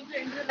are you going to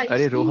end your live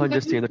अरे stream? Rohan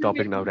just change the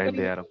topic now, रहने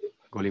दे यार,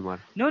 गोली मार.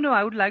 No,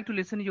 I would like to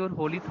listen your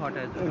holy thought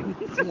as well.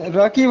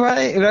 Rocky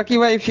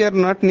bhai, if you are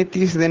not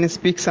Nitish, then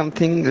speak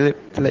something.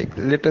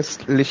 Let us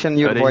listen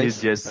your अरे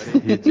voice.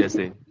 he's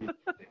जैसे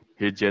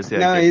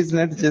I No, guess. he's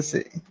not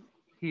Jesse.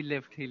 He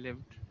left. He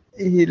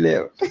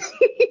left.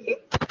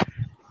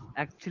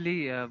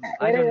 Actually,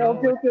 I don't know.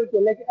 Okay.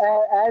 Like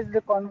as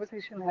the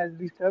conversation has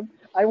disturbed,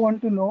 I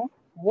want to know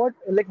what,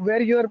 like,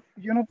 where your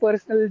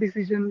personal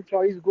decision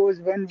choice goes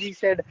when we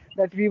said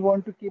that we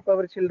want to keep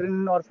our children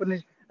in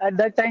orphanage. At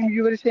that time,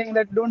 you were saying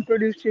that don't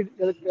produce kids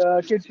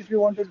if you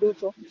want to do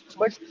so.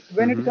 But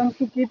when it Mm-hmm. comes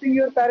to keeping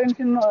your parents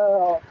in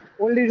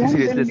old age home,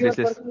 See, then your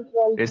restless. personal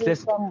choice will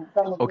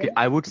come Okay, again.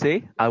 I would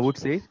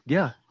say,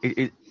 yeah.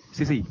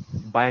 See,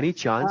 by any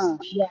chance,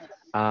 Yeah.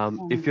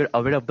 if you're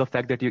aware of the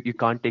fact that you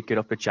can't take care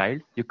of your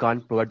child, you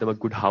can't provide them a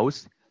good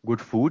house,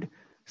 good food,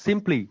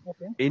 simply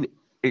Okay.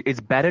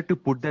 it's better to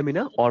put them in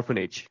an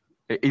orphanage.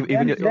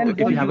 Even Then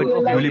if you have a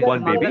you realize newly that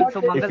born baby, Mangal,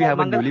 So if you have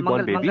a newly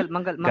born baby,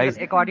 Mangal, guys,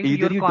 according to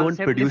either your you don't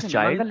concept, produce listen,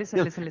 child, Mangal, listen,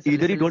 no, listen,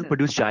 either you don't listen.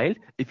 produce child.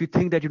 If you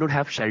think that you don't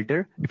have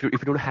shelter, if you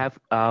don't have,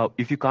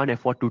 if you can't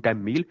afford 2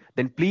 time meal,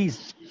 then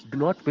please do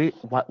not pay.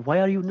 Why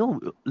are you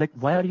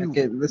why are you?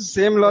 Okay, the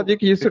same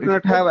logic, you should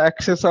not have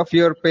access of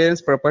your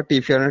parents' property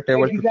if you are not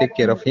able to take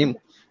care of him.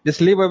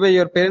 Just leave away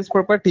your parents'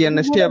 property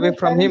and stay away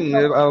from him,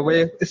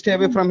 stay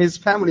away from his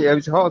family,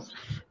 his house.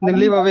 Then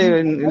live away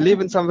and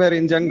live in somewhere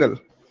in jungle.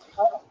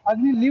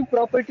 Agni, leave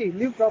property.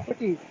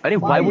 अरे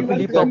Buy why would we your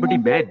leave children property,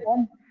 on your man?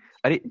 own.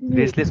 अरे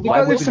restless, why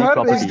Because would we leave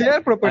it's property?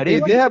 their property.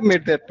 अरे They have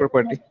made that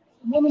property.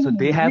 No. so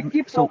they We have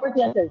keep so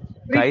property aside.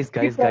 guys,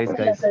 Keep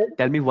property aside.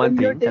 tell me one When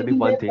you're thing. Tell me taking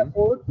one their thing.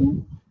 support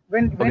to,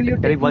 when Okay, you're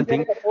tell me taking one their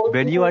thing. support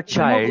When to, you are a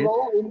child,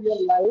 grow in your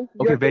life,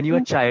 okay, you're when you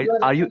are a taking child, your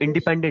are you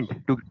independent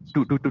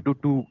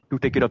to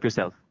take care of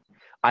yourself?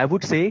 I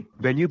would say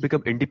when you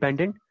become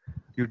independent,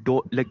 you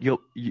don't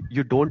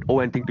you don't owe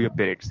anything to your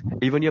parents.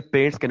 Even your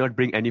parents cannot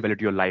bring any value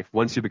to your life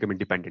once you become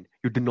independent.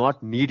 You do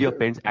not need your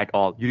parents at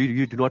all.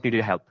 You do not need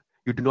their help.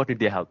 You do not need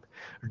their help.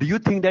 Do you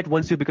think that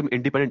once you become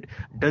independent,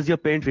 does your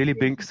parent really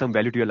bring some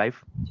value to your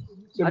life?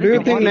 So Are do you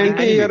come think on, man.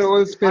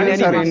 90-year-old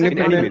parents are In any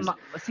independent? means.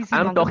 See,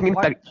 I'm Mangal, talking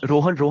what?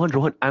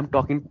 Rohan. I'm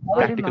talking Are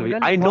practically.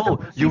 Mangal, I know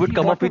what? you would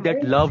come up with Whatever.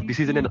 that love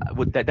decision and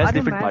that's Are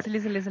different man, part.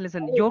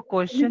 listen. Your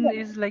question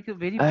is like a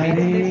very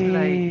baseless.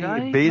 Like,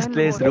 Arey, man,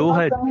 baseless, what? you're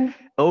not Rohan. coming,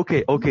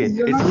 Okay.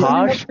 you're It's not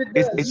coming up harsh. with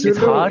It's Zulu,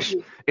 harsh.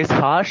 It's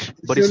harsh,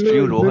 but it's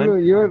true, Rohan.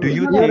 Zulu, Do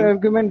you your think?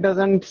 argument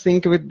doesn't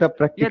sync with the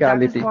Yeah,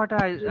 that is practicality. what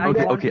I want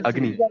Okay, to say.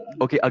 Agni.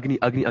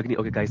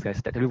 Okay,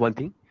 guys. Tell me one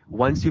thing.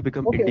 Once you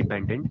become okay.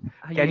 independent,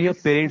 can your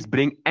Yes, parents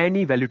bring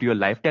any value to your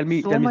life? Tell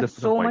me the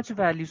some so point. much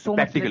value, so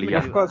much. Let Practically, me yeah.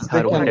 tell Of you. course,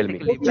 हाँ, they Rohan, can. tell me.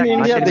 Practically, In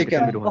India, Tell they me,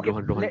 can. Rohan.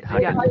 Let,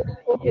 हाँ, yeah, tell me.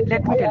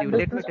 let me tell you.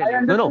 Let me tell I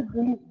you. No.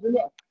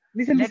 understood.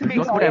 Listen, Let me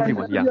Not for I explain.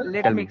 everyone. understood Yeah. your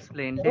Let Tell me me.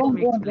 explain. Let Don't,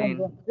 me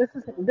explain. Just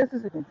a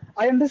second.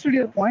 I understood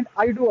your point.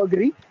 I do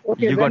agree.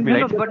 Okay, You got when me No,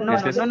 we no, right. but become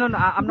Restless.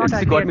 I'm not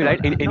Restless, you agree got at me all.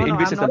 right. In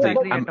which I'm sense I'm not saying.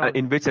 agree at all.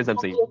 In which sense I'm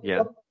saying.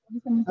 Yeah.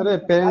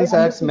 Arey, I parents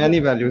adds understood your many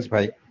point. values,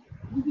 bhai.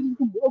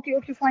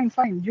 Okay,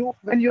 fine. You,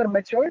 when you're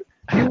matured,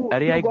 you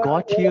Arey, I got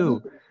got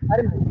you.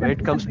 When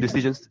it comes to listen.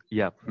 decisions,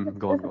 yeah.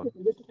 Go on.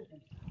 Just a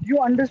second. You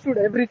understood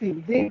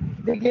everything.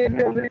 They gave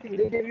you everything.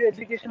 They gave you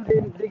education.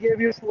 They gave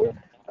you food.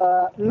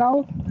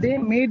 Now they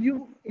made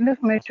you enough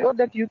mature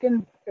that you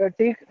can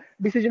take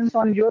decisions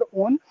on your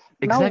own.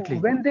 Now Exactly.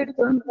 when they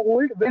turn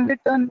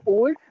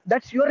old,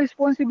 that's your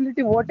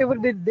responsibility. Whatever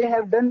they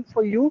have done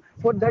for you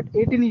for that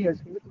 18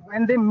 years,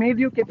 when they made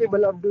you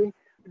capable of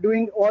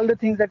doing all the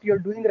things that you're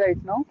doing right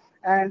now,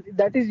 and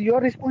that is your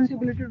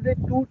responsibility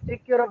to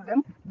take care of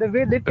them the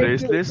way they took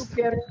Restless.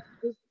 care.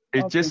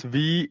 It's Okay. just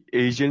we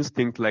Asians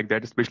think like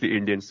that, especially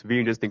Indians. We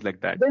Indians think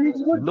like that. Then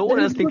it's good. No one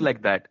else think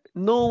like that.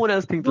 No one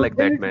else thinks like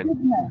Then that, it's man. good,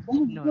 man. Then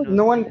it's No, good.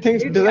 No one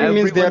thinks If, doesn't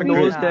mean they are Everyone great.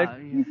 knows that. yeah,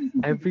 yeah.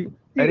 Every.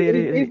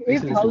 see,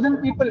 if Listen.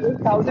 thousand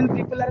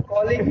people are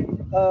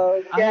calling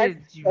cat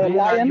Where are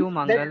lion, you,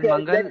 Mangal?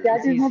 that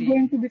cat is not See.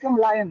 going to become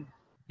lion.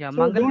 Yeah, So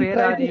Mangal, don't where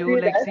try are to you?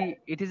 say Like, that. see,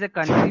 it is a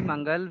country,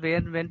 Mangal,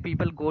 where when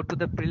people go to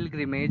the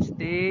pilgrimage,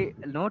 they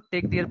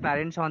take their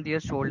parents on their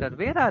shoulder.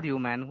 Where are you,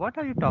 man? What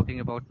are you talking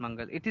about,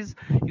 Mangal? It is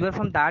you are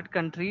from that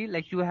country,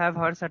 like you have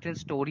heard certain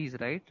stories,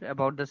 right,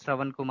 about the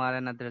Shravan Kumar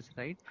and others,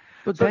 right?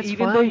 So So that's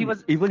even though he fine.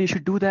 was Even you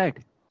should do that.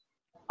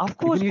 Of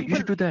course, Even you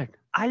people, should do that.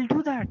 I'll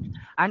do that.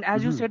 And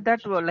as you said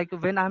that like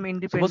when I'm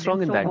So independent, what's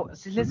wrong in that?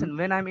 see, listen,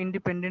 when I'm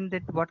independent,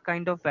 that what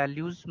kind of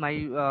values my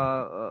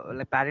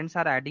like parents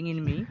are adding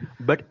in me.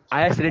 But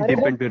I said it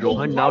different way,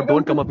 Rohan. Now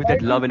don't come up with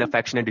that love and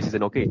affection and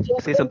decision, okay?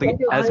 Say something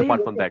else Arey,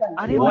 apart from that.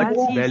 Arey What man,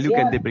 see, value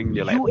can they bring in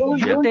your life? you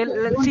Yeah. tell,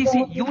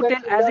 see, you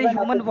tell as a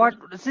human what,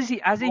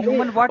 see, as a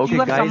human what Okay,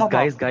 you are guys, some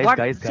guys, about. guys, What,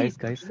 guys, see, guys,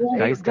 guys,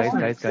 just guys, a guys,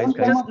 minute, guys, guys,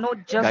 just no,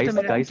 just a guys,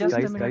 minute, guys,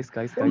 just a guys, minute. guys,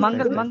 guys, guys,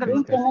 Mangal, guys, Mangal,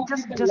 guys, guys.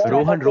 just a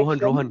minute.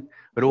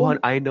 Rohan,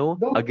 I know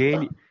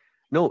again.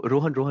 No,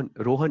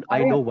 Rohan,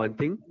 I know one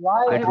thing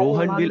that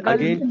Rohan will Mangal,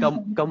 again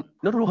come.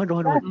 No,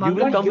 Rohan, you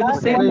will Mangal, come with the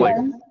same Wait. point.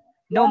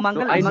 no, No,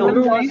 Mangal, I know. Mangal,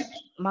 Zulu,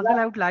 Mangal,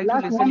 I would like to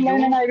Last listen one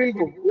line you. and I will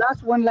go.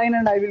 Last one line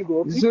and I will go.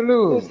 Okay?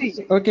 Zulu. So see,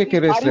 Okay,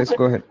 Kiresh, are you let's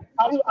go ahead.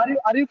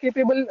 are you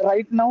capable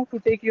right now to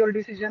take your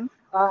decision?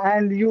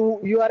 And you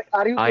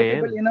are you I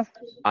capable am. enough?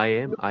 I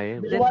am.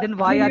 Then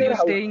why Leave are your you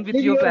house. staying with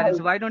Leave your your parents?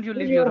 house. Why don't you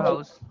leave Leave your your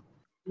house?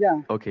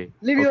 Yeah. Okay.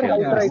 Leave your Okay.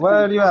 house Yeah, right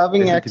now. well, you're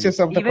having Listen to me. access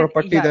of the Even,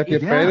 property yeah, that your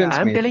Yeah, parents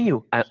I'm made. telling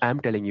you. I'm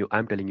telling you,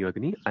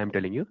 Agni. I'm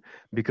telling you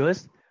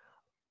because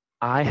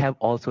I have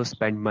also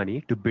spent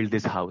money to build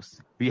this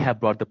house. We have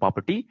bought the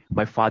property.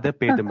 My father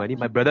paid the money.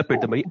 My brother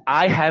paid the money.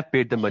 I have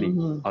paid the money.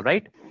 All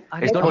right.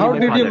 It's not only How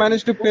my did you father.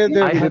 manage to pay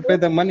I have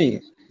the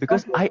money?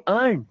 because I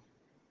earned.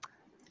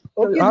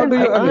 Okay, How then do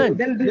you I earn?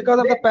 earn. Because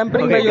of the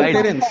pampering by Okay, your guys.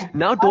 parents.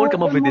 Now don't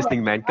come up with this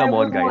thing, man. Come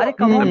on, guys. Arey,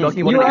 come on, I'm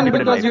talking about You an earn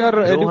independent because life. you are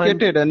Rohan,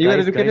 educated, and you are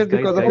guys, educated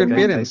because of your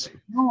parents.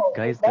 no,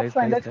 guys, that's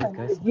fine. That's fine.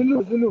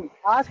 Zulu,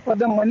 ask for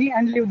the money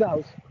and leave the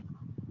house.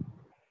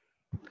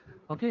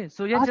 Okay,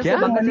 so yeah, Ask just for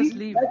the Yeah. Mangal, money. just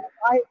leave. That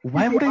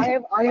Why see, would I? I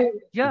have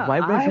Yeah, Why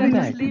would I I have do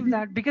just that? leave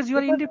that because you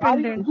are because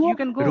independent. You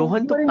can go.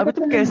 Rohan तो you are अबे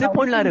तुम independent कैसे now.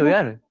 Point ला रहे हो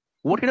यार?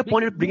 What kind of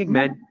point are you bringing,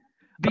 man?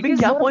 अबे Because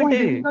क्या Your point point.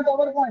 This है? is not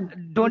our point.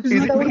 don't This is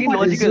Is not it our making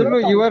point. logical? Zulu,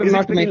 you are Is it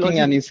not making making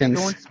logic? any sense.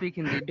 don't speak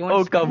Hindi. Don't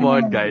Oh, speak come Hindi.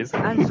 on, guys.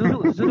 And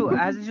Zulu,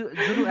 as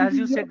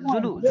you said,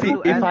 See,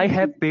 Zulu, if as I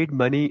have paid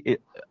money,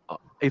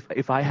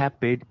 if I have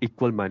paid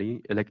equal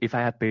money, like if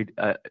I have paid,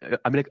 I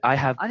mean, like I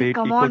have Arey, paid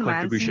come equal on,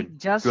 man. See, contribution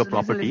just to a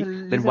property,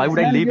 then why would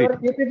I Man, leave you it? are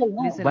capable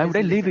now. listen, Why would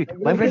I listen, leave listen. it?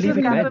 Why would I Because leave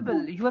it, man?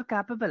 you are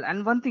capable.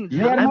 And one thing, We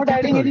Yeah, are Zulu, I'm not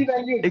adding any capable.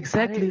 value.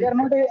 Exactly. We are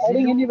not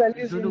adding any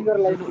values in your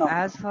life Zulu, now.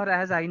 as far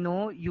as I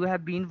know, you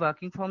have been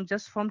working from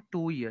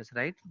 2 years,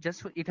 right?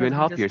 Just it Two has and a been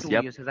half just years. two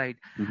Yep. years, right?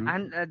 hmm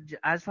And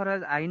as far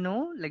as I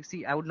know, like,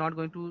 see, I would not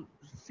going to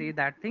say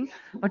that thing,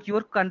 but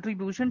your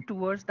contribution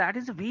towards that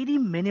is very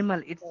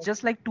minimal. It's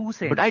just like two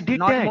But I cents,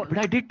 did not that. more. But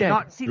I did that.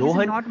 Not see,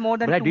 listen, Rohan, not more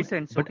but than I two did.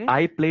 cents, But okay?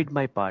 I played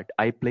my part.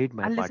 I played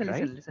my And part, listen,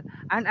 right? listen.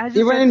 And as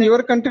you Even said, in like,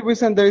 your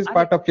contribution, there is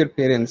Arey, part of your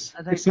parents.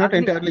 right, It's not Agni,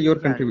 entirely your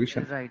yeah,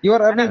 contribution. right. You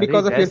are And earning Arey,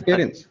 because of your that's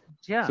parents.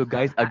 yeah. so,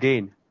 guys.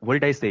 Again, what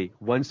did I say?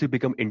 Once you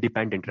become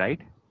independent,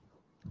 right?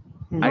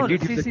 I No,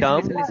 did use see, the see,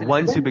 term listen.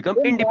 once you become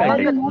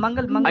independent.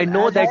 I Mangal,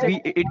 know as you that said,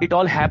 it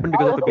all happened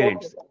because of the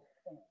parents.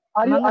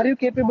 Are Mangal, you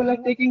capable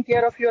of taking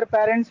care of your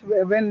parents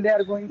when they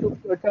are going to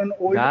turn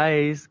old?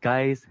 Guys,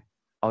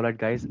 all right,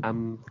 guys.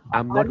 I'm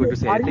not going to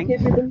say Are you anything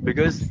capable?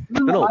 because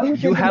No, are you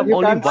you have capable? You only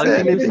can't one say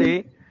thing to anything.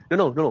 say.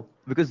 No,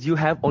 because you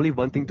have only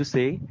one thing to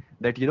say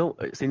that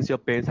since your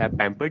parents have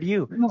pampered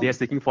you, they are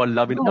seeking for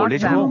love in old not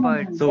age home.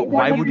 pampered. So What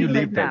why do you would you mean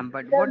by leave them?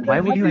 pampered? What do Why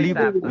you would mean you by leave?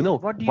 pampered?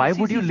 No, What do you why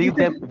see? would you See, leave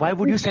them? Why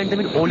would you send them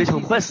in old age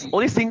home? Bus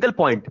only single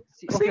point.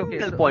 okay.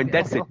 Single So point.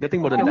 That's it.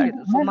 Nothing more than okay. that.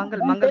 So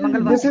Mangal, one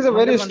This is a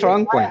thing. very Mangal, one thing.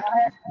 strong point.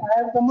 I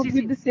have come up See,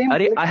 with the same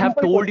Arey, I have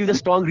simple told you the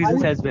question. strong Are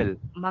reasons you? as well.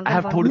 I Mangal,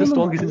 have one told you thing. the No.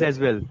 strong reasons as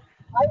well.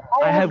 I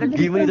I have asked you the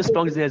given you the same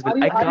strong question. reasons as well. Are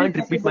you? I Are you can't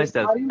repeat capable?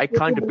 myself. Are you I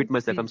can't capable? repeat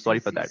myself. I'm sorry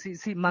for that.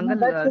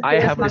 Mangal, That's I okay.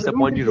 have That's okay.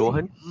 Don't disappointed you, repeat.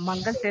 Rohan.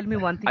 Mangal, tell me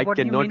one thing. I What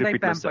do you cannot mean by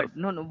repeat myself. pampered?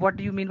 No, what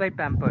do you mean by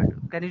pampered?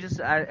 Can you just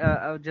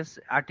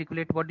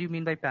articulate what do you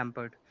mean by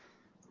pampered?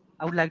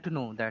 I would like to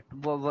know that.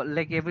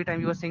 Like every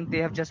time you are saying they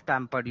have just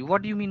pampered you.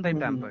 What do you mean by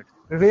pampered?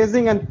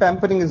 Raising and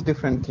pampering is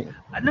different thing.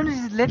 No,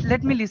 just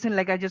let me listen.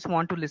 Like I just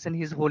want to listen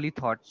his holy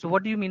thoughts. So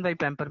what do you mean by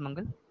pamper,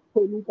 Mangal?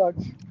 Holy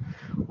thoughts.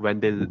 When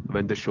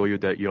they show you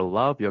that your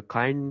love, your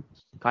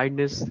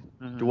kindness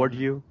toward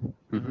you,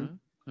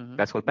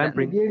 that's called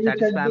pampering.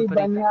 That is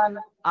pampering. Banyan.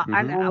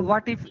 And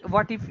what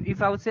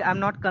if I would say I'm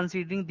not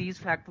considering these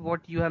facts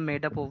what you have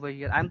made up over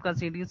here? I'm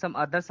considering some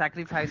other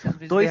sacrifices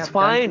which So they it's have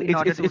done fine. in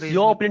order to It's raise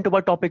your me. opinion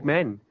about topic,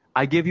 man.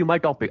 I gave you my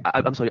topic.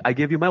 I'm sorry. I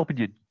gave you my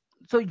opinion.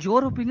 So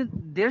your opinion,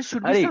 there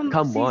should be Arey, some.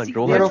 come on, See,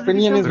 Rohan. there Your should be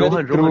opinion some. is very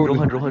Rohan, cruel.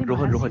 Rohan.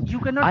 You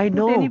cannot I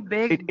put any know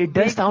big. it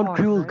does sound thoughts,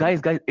 cruel, right?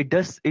 guys. It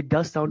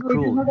does sound No,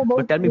 it is cruel. not about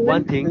But tell me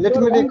one thing. Let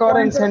me record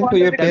and send to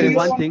your Tell me parents.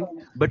 one thing.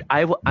 But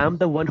I'm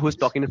the one who is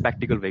talking in a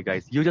practical way,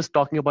 guys. You're just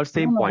talking about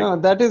same point. No,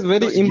 that is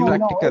very you-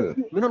 impractical.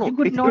 No. You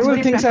could It's not Cruel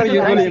say things are practical.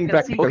 usually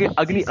See, impractical. Okay,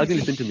 see, Agni,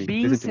 listen to me.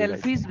 Being Listen to me,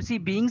 guys.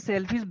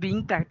 selfish,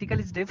 being practical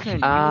is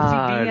different. You Ah, see,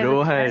 being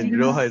Rohan.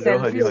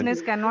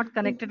 selfishness cannot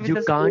connect it with You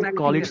the can't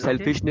call it practical.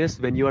 Okay? selfishness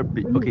when you are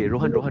Okay,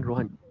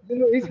 Rohan.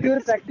 If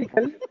you're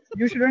practical,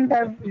 you shouldn't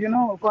have,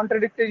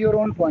 contradicted your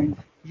own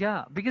points.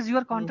 Yeah, because you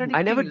are I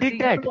contradicting. never did See,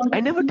 that.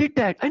 I never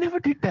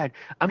did that.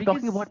 I'm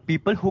talking because about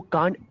people who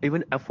can't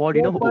even afford,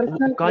 Your who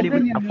personal can't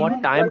even opinion,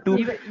 afford time to.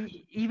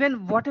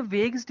 even what a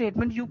vague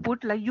statement you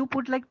put,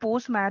 like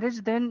post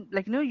marriage, then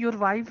like your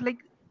wife, like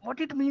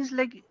what it means,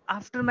 like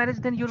after marriage,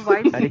 then your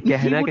wife, अरे she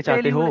कहना क्या would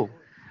tell चाहते you हो? like,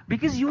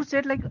 because you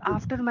said like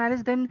after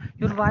marriage, then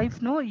your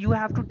wife, no, you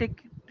have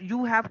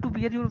to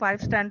bear your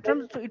wife's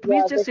tantrums, so it yeah,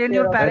 means just take send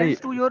care your of. अरे parents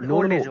to your no,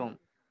 old age home.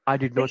 I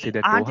did not say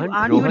that, Rohan.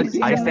 Aren't you a Rohan,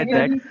 I decision said maker?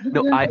 that.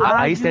 No, I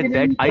Aren't you said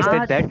that. are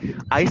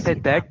I see,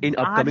 said that in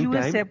are upcoming you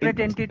a time. separate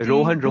entity?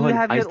 Do you Rohan,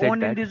 have I your said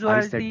own that.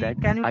 individuality?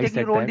 Can you I take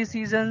said your own that.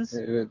 decisions?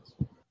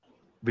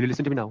 Will you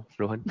listen to me now,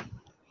 Rohan?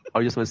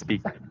 Or you just want to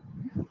speak?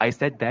 I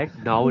said that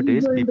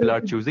nowadays people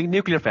are choosing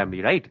nuclear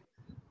family, right?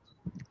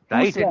 Who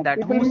Right? said Yeah, that?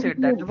 people Who need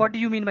said that? to. What do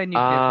you mean by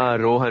nuclear Ah,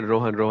 family?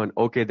 Rohan.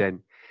 Okay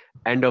then.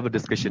 End of the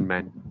discussion,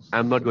 man.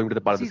 I'm not going to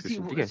the part of the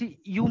discussion. Okay? See,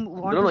 you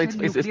want No, to say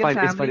it's nuclear fine.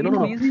 It's family. fine. No, It no,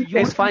 no. means you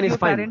It's would put fine. your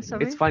parents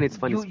away.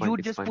 You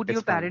It's just fine. put It's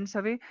your fine. parents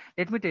away.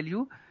 Let me tell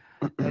you,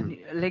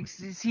 like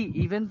see,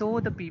 even though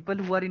the people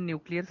who are in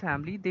nuclear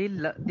family, they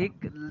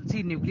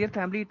see nuclear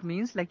family. It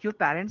means like your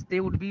parents, they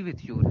would be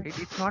with you, right?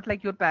 It's not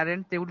like your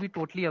parents, they would be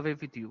totally away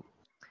with you.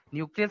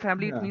 Nuclear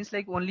family, it Yeah. means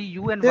like only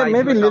you and They wife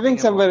may you be are living talking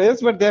about. somewhere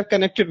else, but they are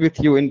connected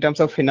with you in terms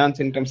of finance,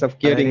 in terms of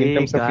caring, in Array,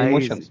 terms of guys,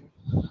 emotions.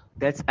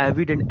 that's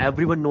evident.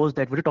 Everyone knows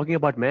that. What are you talking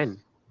about, man?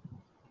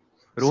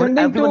 Rohan,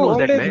 Sending to everyone knows old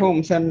that, age man.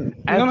 homes, and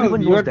no,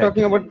 Everyone you knows are that.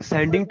 talking about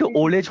Sending to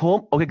old age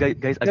home. Okay,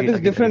 guys, that is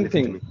again, different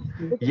listen to thing. me.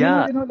 Like,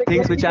 Yeah, like,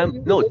 things which let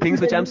me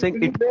things which tell I'm you, saying,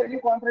 you barely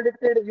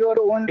contradicted your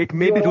it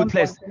may be points,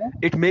 ruthless.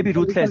 It may be So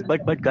ruthless,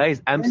 listen, but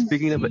guys, I'm when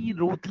speaking of. See,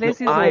 No,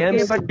 ruthless is I am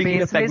okay, but speaking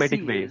in a baseless.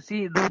 pragmatic way.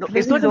 See, No, it's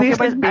ruthless not is okay,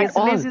 baseless but at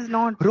all. baseless is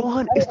not.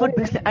 Rohan, it's not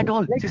baseless at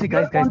all. like, See,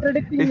 you're guys,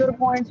 contradicting if your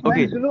points, man.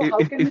 okay, Zulu,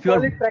 how can you if you're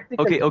call it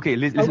practical? okay, How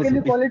listen, can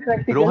you if call it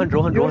practical? Rohan,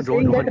 You're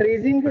saying that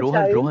raising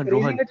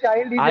a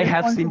child is I a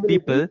have seen responsibility,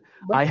 people.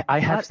 but I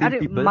have seen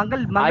people. I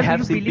Mangal, do have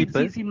you seen believe?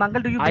 people.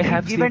 Mangal, do you I believe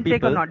have give seen and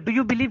take or people. not? Do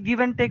you believe give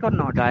and take or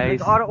not?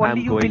 Like, Guys, or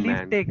only I'm you going, believe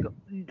man. take?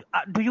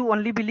 Do you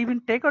only believe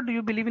in take or do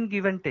you believe in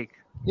give and take?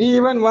 He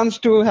even wants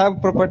to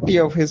have property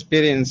of his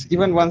parents,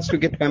 even wants to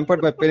get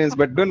pampered by parents,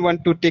 but don't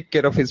want to take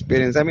care of his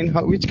parents. I mean,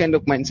 which kind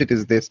of mindset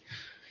is this?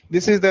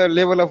 This is the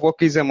level of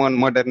wokeism on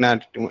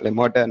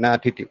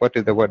modernity. What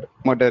is the word?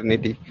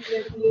 Modernity. ये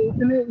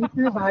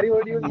इतने भारी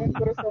word use मत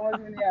करो, समझ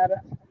में नहीं आ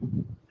रहा.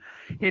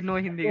 Hey, no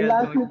Hindi, तो guys, no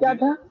लास्ट में क्या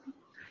Hindi. था?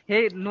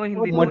 Hey, no Hindi,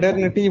 no Hindi.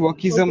 Modernity,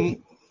 wokeism. Okay.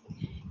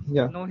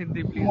 Yeah. No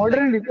Hindi, please.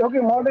 Modernity. Okay,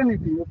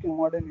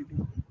 modernity.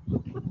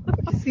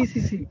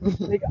 See.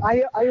 Like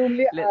Let, I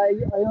only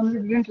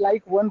didn't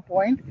like one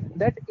point,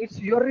 that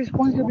it's your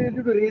responsibility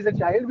to raise a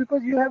child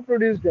because you have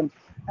produced them,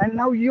 and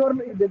now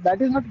that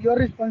is not your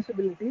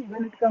responsibility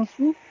when it comes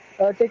to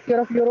take care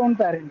of your own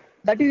parents.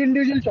 That is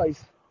individual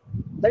choice.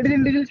 But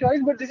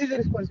this is a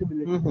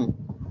responsibility.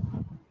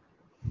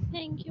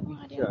 Thank you,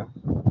 Maria. Yeah.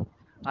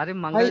 Are Hi,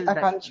 Mangal,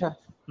 Akansha.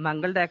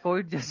 Mangal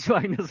Dacoit just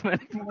joined us, man.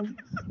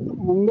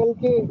 मंगल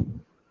के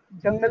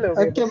जंगल हो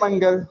गए. Okay,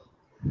 Mangal.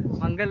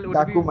 Mangal would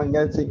Daku be,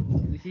 Mangal Singh.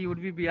 he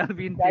would be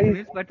BRB in 10 Guys,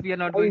 minutes, but we are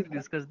not going to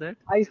discuss that.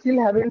 I still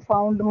haven't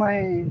found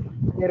my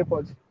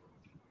AirPods.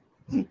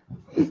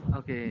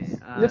 Okay,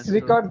 Let's so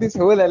record this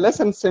whole LS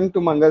and send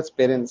to Mangal's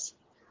parents.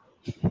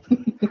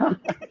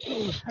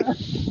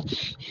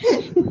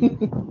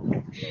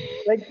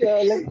 Like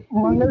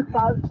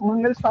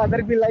Mangal's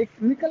father be like,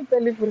 निकल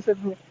पहली फुर्सत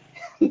में.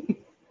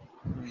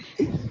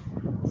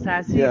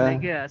 Sassy,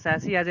 Yeah.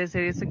 Sassy, as I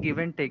said, it's a give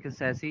and take.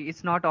 Sassy,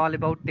 it's not all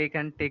about take,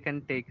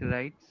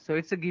 right? So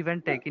it's a give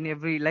and take in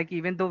every, like,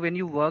 even though when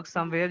you work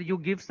somewhere, you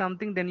give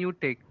something, then you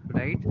take,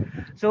 right?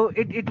 So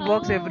it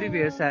works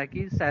everywhere,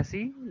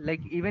 Sassy.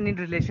 Like, even in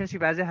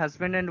relationship as a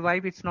husband and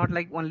wife, it's not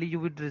like only you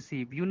would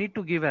receive. You need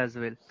to give as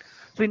well.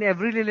 So in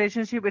every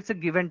relationship, it's a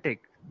give and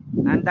take.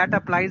 And that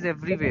applies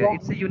everywhere.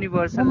 It's a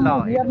universal No,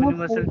 law, we are not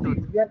universal truth.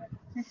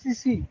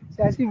 forcing.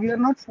 Sassy, we are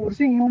not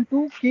forcing him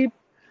to keep.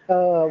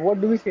 What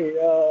do we say?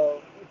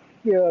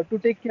 To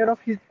take care of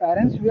his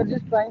parents. We are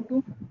just trying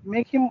to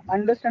make him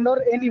understand,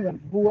 or anyone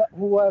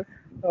who are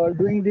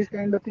doing these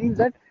kind of things,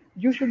 that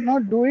you should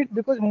not do it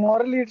because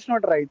morally it's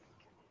not right.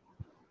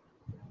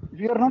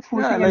 We are not Yeah,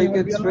 forcing like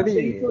anyone. We it's are not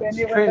saying very to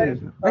anyone that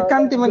strange. I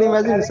can't even your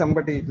imagine parents.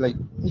 somebody like.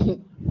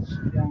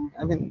 Yeah.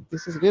 I mean,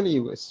 this is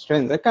really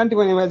strange. I can't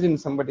even imagine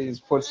somebody is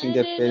forcing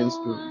their Arre parents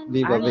to Rohan,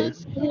 live And away.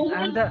 was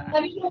and the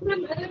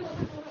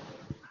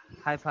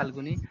Hi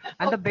Falguni.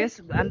 And the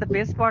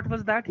best part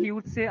was that he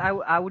would say,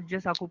 I would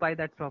just occupy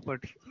that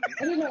property.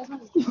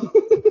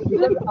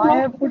 Because I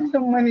have put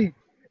some money.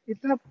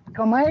 इतना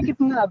कमाया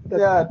कितना अब तक?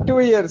 Yeah, 2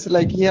 years.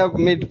 Like he have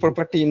made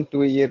property in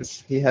 2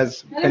 years. He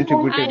has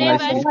contributed Arre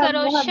bas nicely.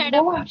 karo, shut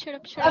up.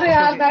 अरे Okay,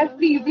 यार okay. guys,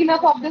 please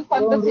enough of this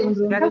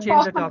conversation. Let's Just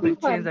change talk the something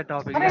topic. fun. Change the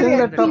topic. अरे Let's Change the change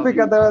यार the please. topic,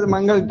 topic.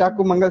 otherwise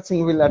Daku Mangal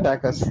Singh will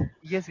attack us.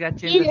 Yes, guys,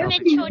 change the Please, मैं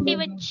topic. छोटी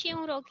बच्ची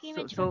हूँ, रोकी,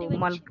 मैं छोटी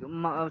बच्ची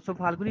हूँ. So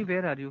Falguni,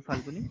 where are you,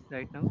 Falguni,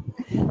 right now?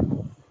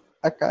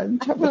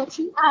 Akansha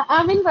Bachi.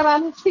 I'm in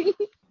Varanasi.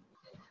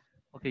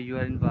 Okay, you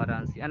are in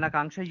Varanasi. And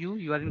Akanksha,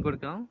 you are in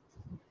Gurgaon?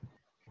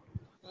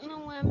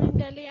 No, I'm in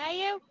Delhi. I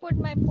have put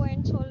my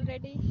points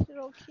already,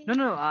 Rocky.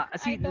 No. I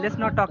See, don't let's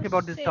not want talk to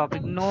about this say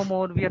topic. them. No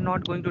more. We are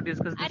not going to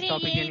discuss this अरे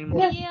topic ये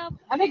anymore. Yes. ये आप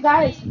अरे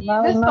guys,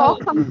 Now, just now,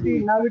 talk something. see,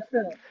 Hey, now it's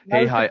a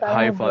time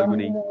hi, of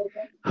Falguni. running.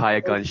 Hi,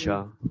 Okay, Akansha.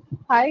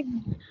 Hi,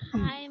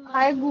 hi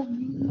hi, Mangal.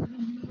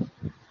 Google.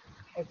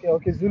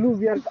 okay. Zulu,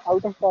 we are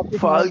out of topic now.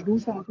 Fal Do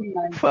something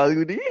nice.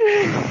 Falguni.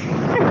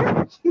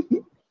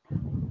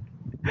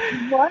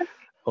 What?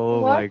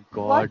 Oh What? my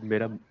What? God,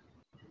 मेरा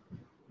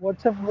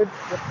What's up with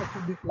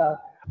this laugh?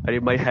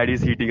 my head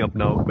is heating up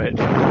now, man.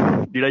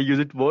 Did I use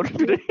it more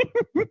today?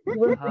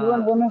 Even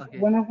Okay.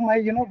 one of my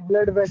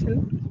blood vessel,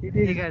 it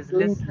Hey is guys,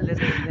 doing.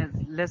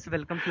 let's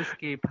welcome to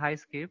Scape. Hi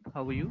Scape,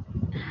 how are you?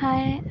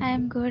 Hi,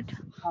 I'm good.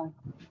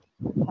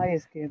 Hi,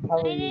 Escape. How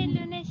are अरे you?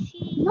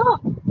 Lunacy. No,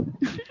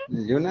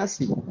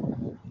 Lunacy.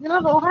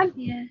 Rohan.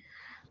 Yeah.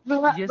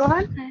 Yes,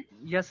 Rohan. Hi.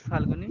 yes,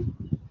 Falguni.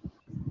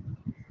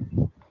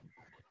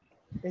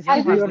 Escape, I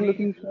Yes, you are just, Falguni.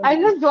 looking I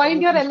for. just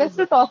joined your LS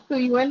to talk to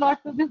you and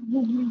not to this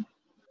Google.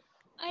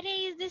 अरे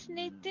is this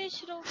Nitish,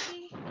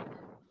 Rocky?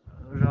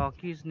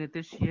 Rocky is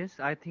Nitish. Yes,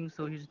 I think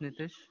so. He's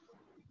Nitish.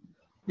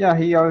 Yeah,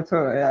 he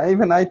also,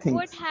 even I think,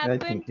 What I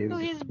think happened to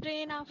he's. his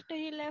brain after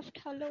he left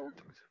Hello?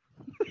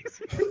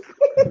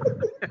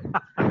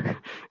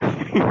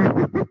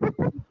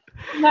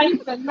 Nice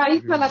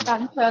one,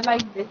 Akansha,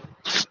 like this.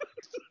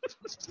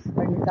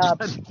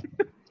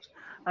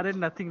 Arey,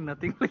 nothing.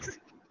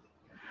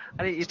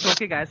 Arey, it's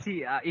okay, guys.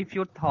 See, if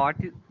your thought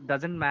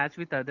doesn't match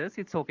with others,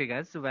 it's okay,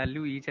 guys. So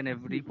value each and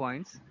every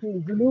points,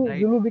 See, right?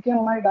 Zulu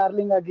became my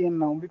darling again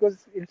now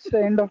because it's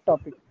the end of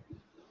topic.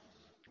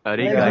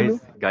 Arey, Right, Zulu?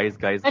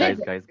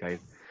 guys.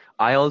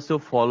 I also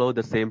follow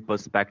the same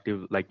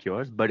perspective like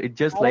yours, but it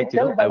just अरे like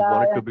चल I बड़ा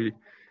wanted आया. to be.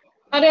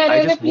 अरे I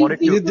अरे just please wanted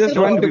please to You put just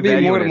the wanted want to to be be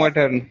very more honest.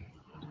 modern.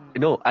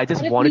 No, I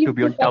just अरे wanted to please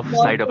be on put the tough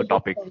blog side of a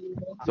topic.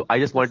 So I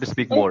just wanted to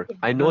speak more.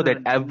 I know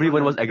that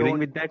everyone was agreeing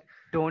with that.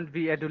 Don't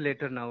be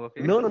adulator now,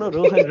 okay? No,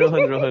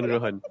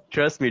 Rohan.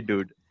 Trust me,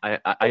 dude. I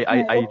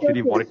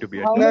really wanted to be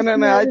How at much No.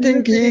 we I have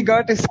think he invested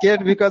got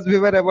scared because we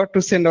were about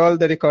to send all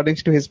the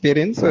recordings to his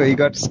parents, so he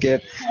got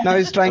scared. Now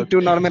he's trying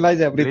to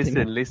normalize everything.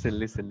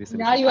 Listen.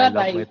 Yeah, you I are love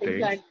my right.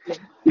 parents.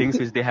 Exactly. Things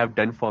which they have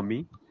done for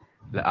me,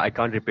 I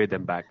can't repay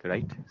them back,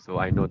 right? So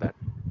I know that.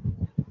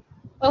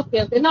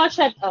 Okay. Now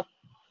shut up.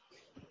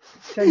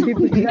 चड्डी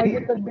पिट जाएगी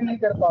तब भी नहीं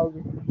कर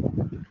पाओगे.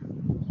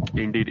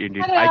 Indeed.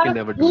 अरे I can यार,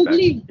 never do that.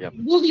 Yep.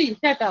 Googly,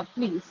 shut up,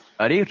 please.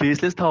 Arey,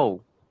 faceless thao.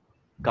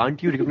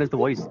 Can't you recognize the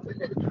voice?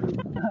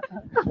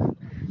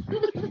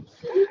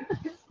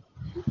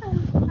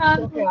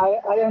 Okay,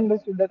 I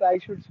understood that I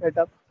should shut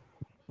up.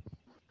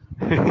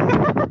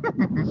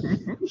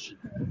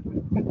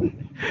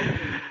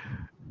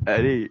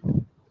 Arey,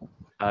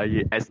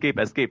 ये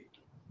escape.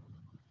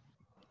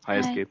 Hi, Hi.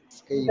 escape.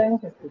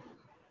 Thanks, Escape.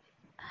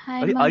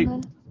 Hi Arey,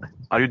 Mangal.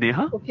 are you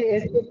Neha? Okay,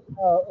 Escape.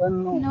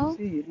 No. No.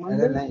 See,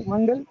 Nahi.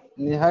 Mangal.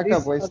 Neha ka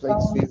This voice like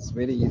account. is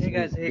very Hey easily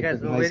guys, very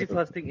recognizable.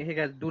 first thing. Hey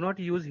guys, do not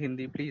use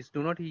Hindi, please.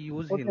 Do not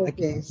use Hindi.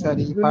 Okay,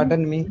 sorry, Zulu,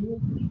 pardon me.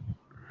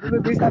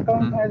 Zulu, this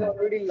account has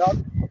already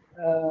locked.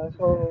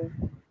 So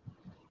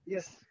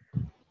yes.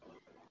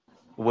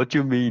 What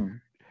you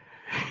mean?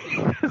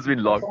 It's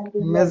been locked. Account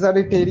is locked.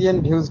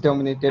 Majoritarian views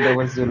dominated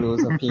over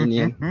Zulu's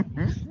opinion.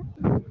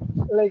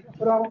 Like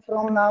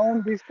from now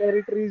on, this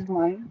territory is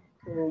mine.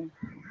 So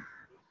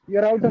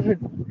you're out of it.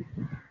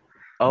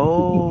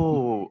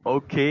 Oh,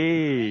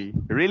 okay.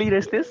 Really,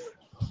 Restless?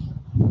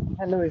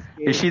 Hello,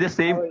 Escape. Is she the How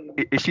same? are you?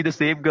 Is she the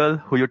same girl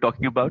who you're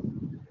talking about?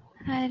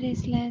 Hi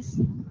Restless.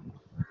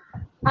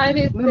 Hi,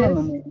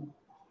 No.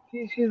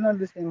 She's not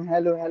the same.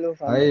 Hello,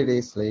 Hi, Falguni.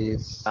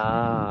 Raceless.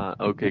 Ah,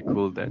 okay,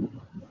 cool then.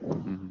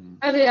 Mhm.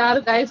 अरे यार,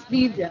 guys,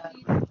 please यार.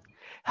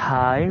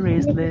 Hi,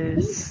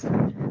 Restless.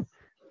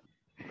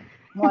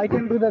 No, I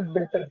can do that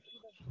better.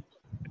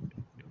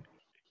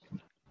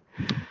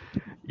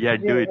 Yeah,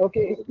 do it.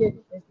 Okay, Escape.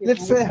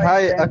 Let's Meet say my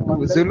hi, friend,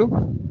 Aku. Zulu.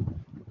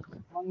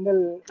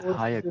 Mangal.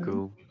 Hi, Zulu.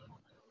 Aku.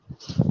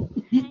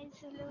 Hi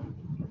Zulu.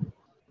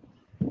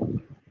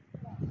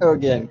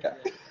 Okay, Anka.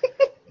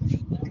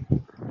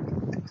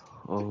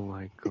 Oh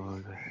my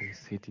God,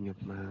 he's heating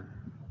up, man.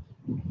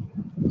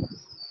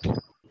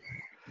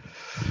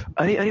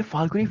 Arey,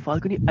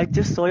 Falguni, I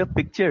just saw your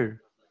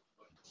picture.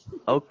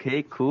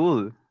 Okay,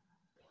 cool.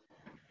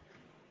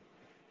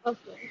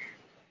 Okay.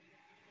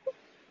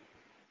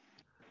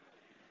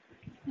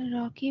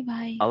 Rocky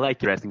bhai. I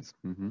like your accents.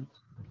 Mm-hmm.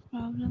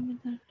 Problem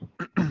with that.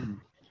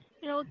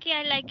 Rocky,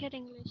 I like your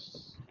English.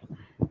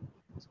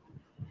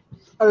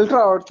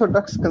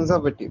 Ultra-Orthodox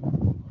conservative.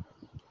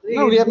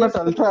 No, we are not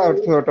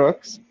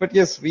ultra-Orthodox, but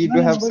yes, we do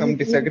have some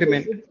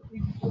disagreement.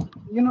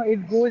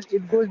 It goes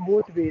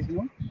both ways,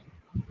 no?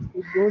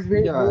 It goes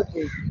both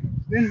ways.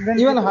 When Even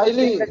people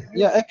highly, think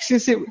that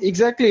excessive,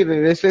 exactly,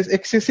 Restless.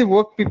 Excessive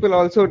work people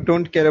also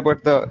don't care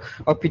about the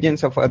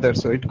opinions of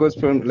others, so it goes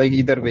from like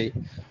either way.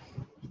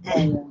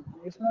 yeah.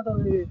 It's not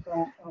only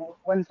from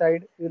one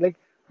side. Like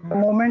The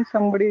moment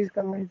somebody is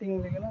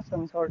commenting,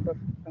 some sort of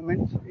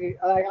comments,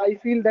 I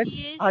feel that,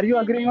 Yes, are you it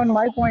agreeing is. on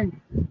my point?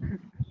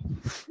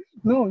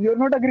 No, you're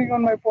not agreeing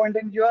on my point,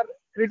 and you are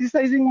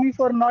criticizing me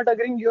for not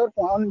agreeing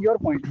on your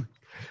point.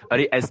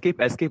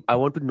 Escape. I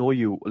want to know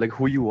you, like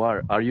who you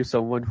are. Are you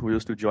someone who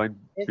used to join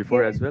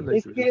before Escape, as well?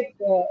 Like, just,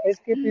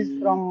 escape is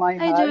from my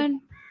I heart.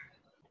 joined.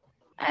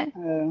 I,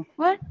 Uh,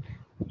 what?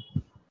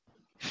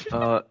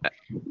 uh,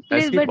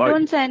 Please, Escape. but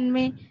don't send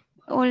me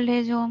old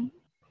age home.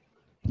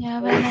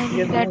 Yeah, when I will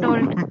yes, get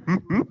old.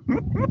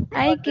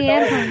 I not at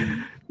care all. for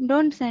you.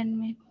 Don't send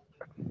me.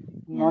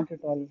 Yeah. Not at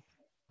all.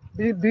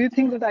 Do you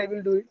think that I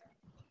will do it?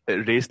 Yeah,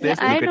 Raceless,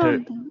 I look at her.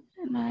 don't think.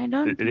 No, I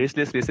don't think.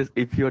 Raceless.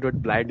 If you're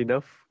not blind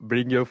enough,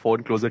 bring your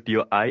phone closer to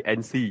your eye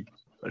and see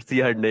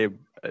her name.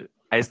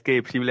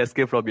 Escape. She will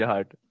escape from your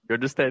heart. You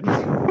understand?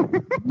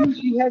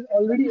 She has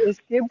already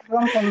escaped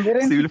from somewhere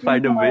and She she will came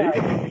find to a my way.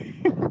 heart.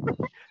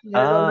 She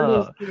has already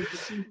Ah, escaped.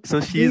 so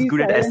she is Be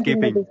good at silent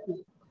in that escaping.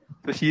 escape.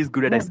 So she is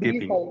good at No, be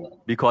escaping. silent.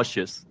 Be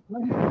cautious. No,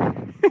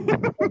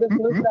 for the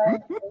first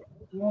time,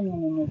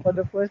 no. For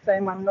the first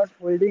time, I'm not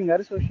holding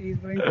her, so she is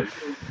going to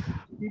escape.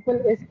 People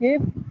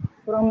escape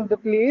from the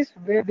place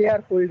where they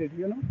are holded.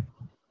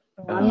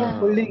 So I'm not Yeah.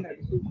 holding her,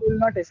 so she will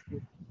not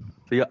escape.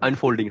 So you're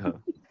unfolding her.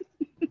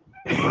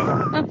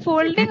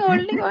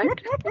 Holding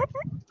what?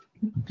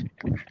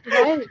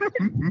 Guys,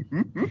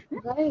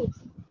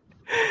 guys,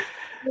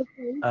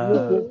 listen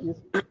Yes, Uh, yes, to yes.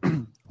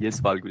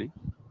 yes, Falguni.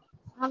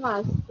 I'm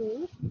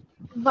asking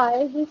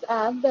why this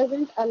app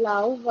doesn't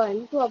allow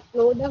one to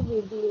upload a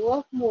video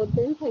of more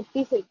than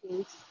 30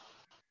 seconds.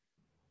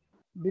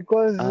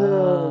 Because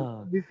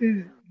Ah,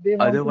 they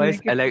want to otherwise,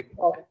 make I it like.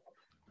 TikTok.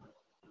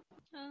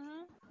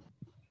 Uh-huh.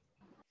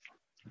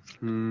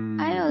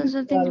 I Hmm.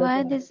 also Yeah, think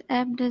why this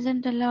app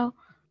doesn't allow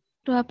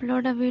to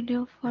upload a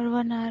video for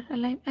 1 hour.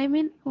 Like I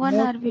mean 1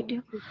 hour Mostly,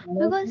 video. mostly,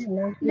 Because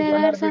mostly there are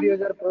 1 hour some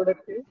videos are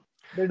productive.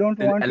 They don't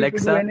Then want you to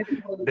do Alexa,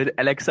 anything then productive.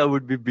 Alexa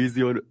would be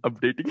busy on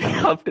updating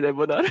after that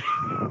 1 hour.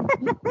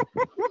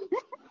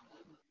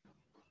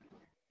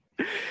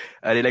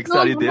 And Alexa,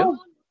 No, are you there? no,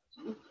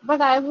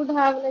 but I would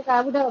have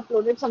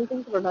uploaded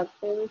something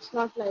productive. It's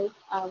not like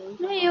I was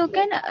no you like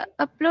can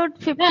upload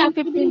yeah,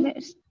 15 actually,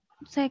 minutes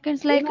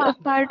seconds you like know,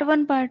 part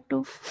 1 part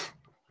 2.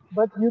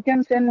 But you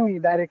can send me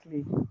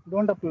directly.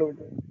 Don't upload.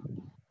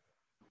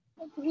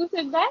 you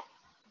said that,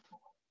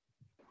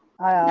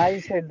 I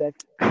said that.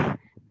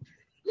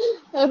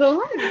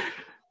 Rohan.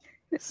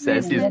 Yes,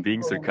 Sassy is Not yes.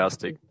 being Rohan.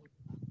 sarcastic.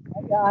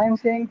 I am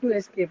saying to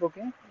escape,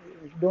 okay?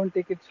 Don't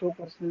take it so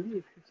personally.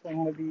 If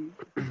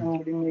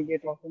somebody may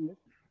get offended.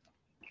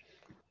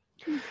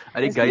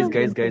 I think Escape, guys, No. you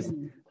can guys, send guys,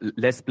 me.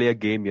 let's play a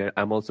game here.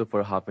 I'm also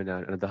for half an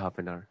hour, another half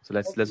an hour. So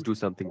let's Okay. do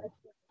something.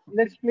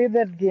 Let's play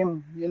that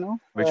game,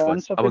 Which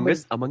one? Among Unstoppable.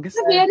 Us? Among Us?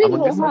 Where is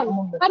Among Us? Rohan?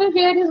 Among Us.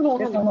 Where is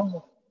Yes, Rohan?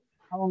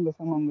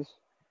 Among Us.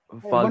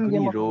 One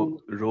game Falguni, of Among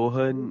Us.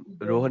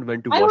 Rohan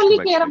went to I washroom only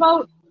care actually.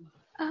 about.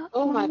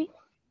 Oh my. Mommy.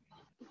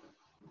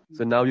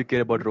 So now you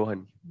care about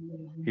Rohan.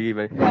 He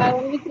went. Yeah, I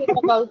only care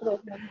about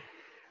Rohan.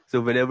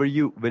 So whenever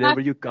Not,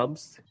 you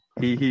comes,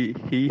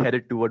 he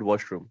headed toward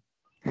washroom.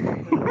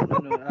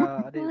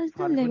 No. What's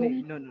the Falguni,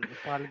 limit? no.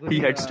 He Falguni,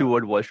 heads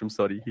toward washroom.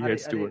 Sorry, he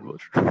heads are toward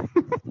washroom.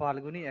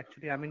 Falguni,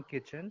 actually, I'm in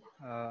kitchen.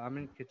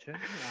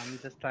 I'm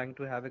just trying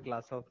to have a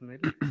glass of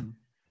milk,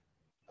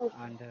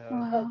 and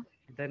Wow.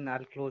 then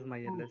I'll close my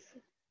LS.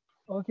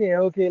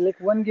 Okay. Like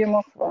one game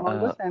of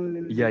Among Us, Uh, and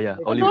then yeah.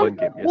 like Only after don't one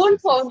game. that. Yes,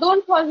 yes, yes.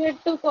 don't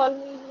forget to call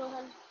me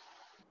Rohan.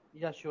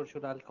 Yeah, sure.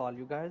 I'll call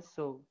you guys.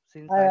 So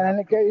since I And, have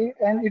like, to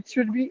and it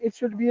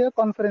should be a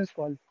conference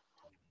call.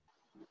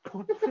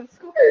 conference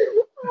call.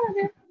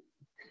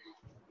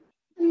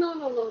 No.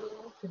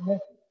 Okay,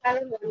 I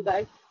don't want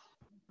that.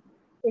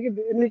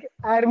 like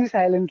add me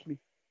silently.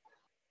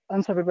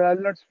 Unstoppable. I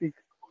will not speak.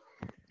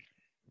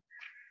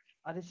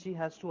 She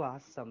has to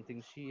ask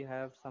something. She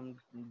have some,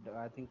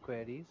 I think,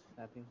 queries.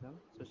 I think some.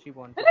 So she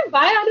wanted Arre, to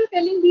why know. are you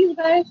telling these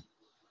guys?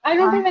 I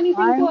don't have I'm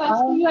anything to I'm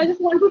ask you. I I'm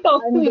just want to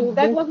talk to I'm the you.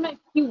 That best. was my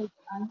excuse.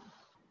 I'm,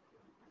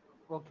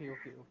 Okay.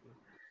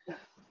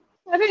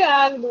 अरे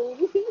यार no.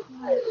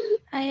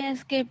 I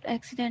escaped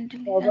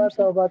accidentally. तौबा I'm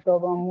sorry. तौबा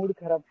तौबा mood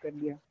खराब कर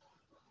दिया.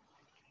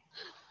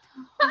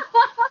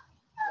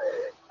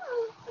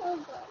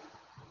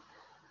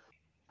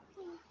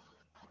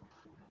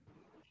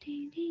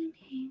 Ding, ding,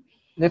 ding.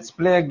 Let's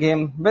play a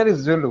game. Where is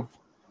Zulu?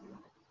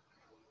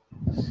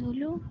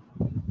 Zulu.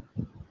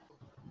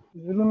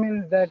 Zulu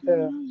means that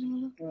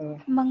Zulu.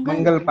 Mangal.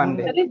 Mangal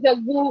Pandey.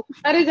 Mangal.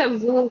 अरे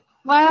Jaggu,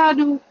 why are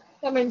you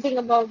commenting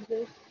about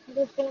this?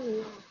 Just tell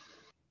me.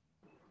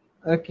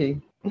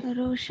 Okay.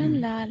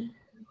 Roshan Lal.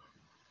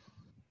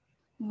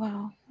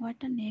 Wow, what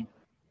a name.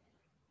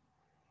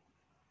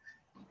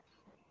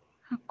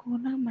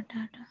 Hakuna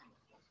Matata.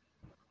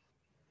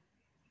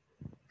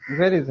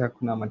 Where is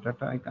Hakuna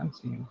Matata? I can't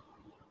see him.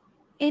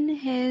 In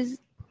his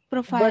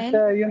But profile,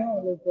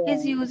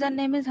 his like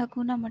username is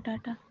Hakuna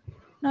Matata.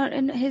 Not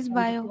in his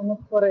thank you bio. so much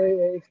for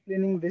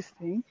explaining this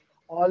thing.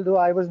 Although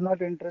I was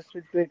not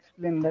interested to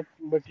explain that,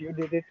 but you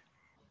did it.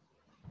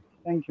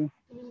 Thank you.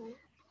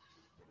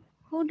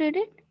 Who did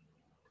it?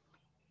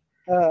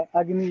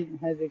 Agni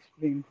has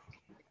explained.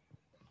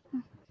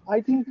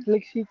 I think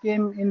like she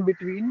came in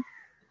between,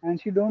 and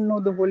she don't know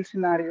the whole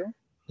scenario.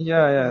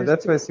 Yeah, She just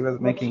that's why picks she was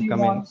what making she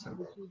comments. wants.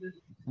 So she just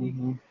speaks.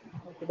 Mm-hmm.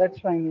 Okay, that's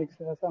fine. Like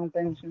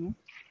sometimes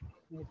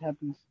it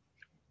happens.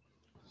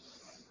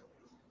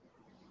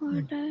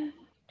 What I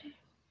did,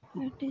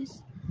 it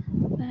is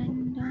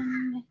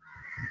abandoned.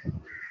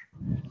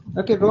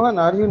 Okay, Rohan,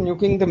 are you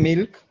nuking the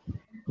milk?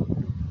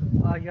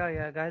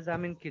 Yeah, guys,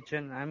 I'm in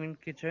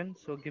kitchen.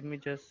 So give me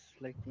just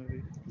like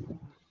maybe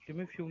give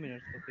me a few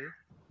minutes, okay?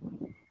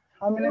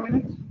 How many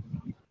minutes?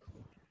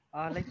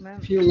 Like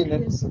ma'am, Few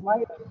minutes.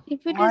 My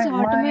If it is my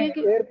hot my milk,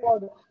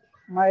 AirPod,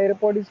 my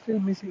AirPod is still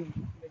missing.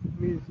 Like,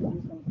 please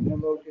do something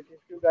about it.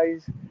 If you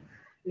guys,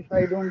 if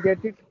I don't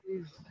get it,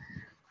 please.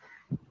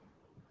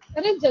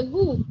 Arey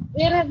Jaggu,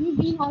 where have you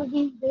been all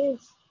these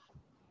days?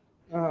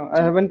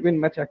 I haven't been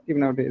much active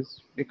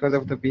nowadays because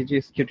of the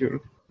busy schedule.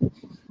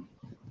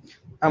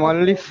 I'm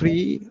only Okay.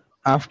 free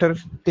after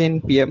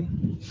 10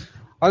 p.m.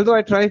 Although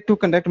I tried to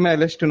conduct my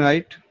LS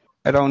tonight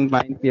around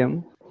 9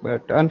 p.m.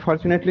 But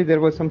unfortunately, there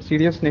was some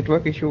serious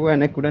network issue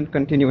and I couldn't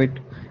continue it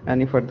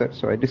any further.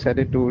 So I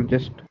decided to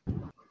just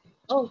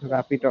Okay.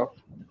 wrap it off.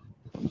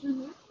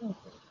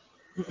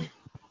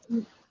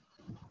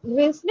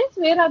 Graceless,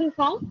 where are you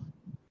from?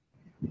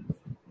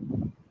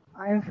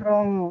 I'm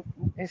from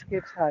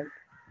Escape Side.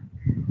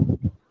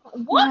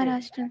 What?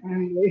 Maharashtra,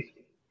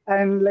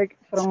 I'm like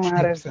from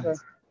Maharashtra.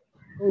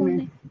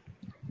 Pune. Pune.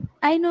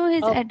 I know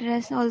his Oh,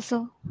 address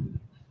also.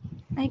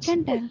 I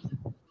can tell.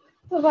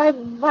 so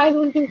why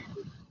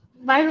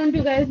don't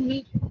you guys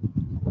meet?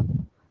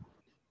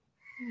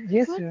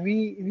 Yes, What?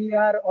 we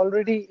are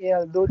already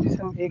दो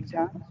जिस्म एक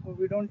जान, so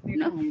we don't need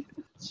No. to meet.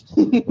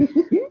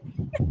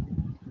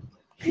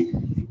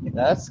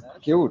 That's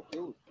cute.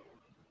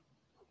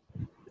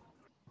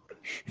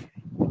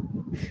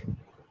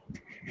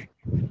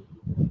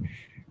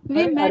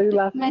 We Are you met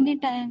laughing? many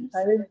times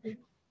Silently?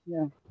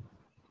 Yeah.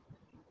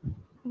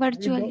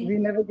 virtually. We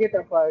never get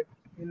apart.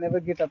 We never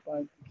get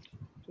apart.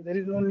 So there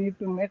is no need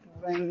to meet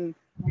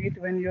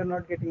when you're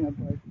not getting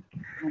apart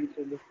from each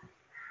other.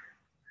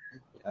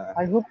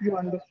 I hope you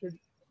understood.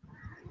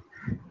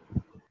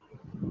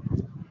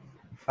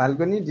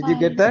 Falguni, did you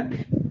get that?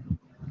 Falguni.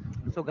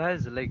 so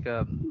guys, like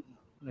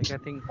I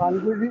think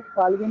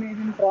Falguni is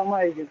in trauma,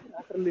 I guess,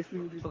 after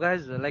listening this. so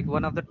guys, like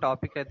one of the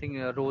topic I think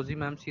Rosie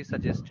ma'am she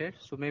suggested.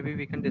 So maybe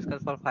we can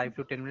discuss for 5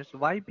 to 10 minutes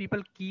why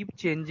people keep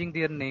changing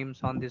their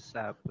names on this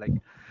app. Like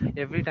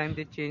every time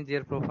they change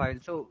their profile.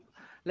 So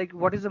like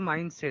what is the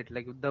mindset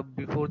like the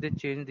before they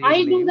change their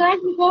I do name? that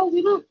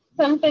because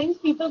sometimes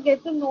people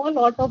get to know a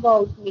lot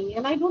about me,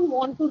 and I don't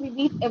want to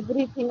reveal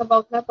everything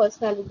about my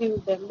personality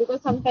with them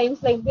because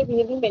sometimes like they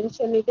really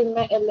mention it in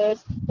my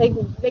LS, like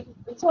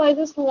so I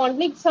just want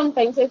like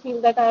sometimes I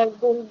feel that I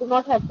do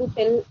not have to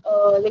tell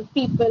like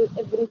people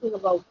everything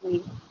about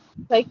me.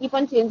 So I keep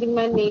on changing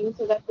my name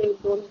so that they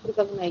don't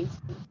recognize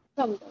me.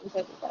 Sometimes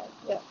I do that.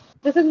 Yeah,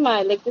 this is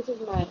my.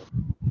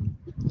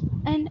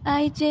 And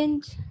I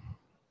change.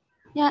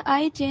 Yeah,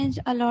 I change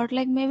a lot.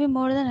 Like maybe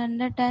more than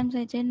 100 times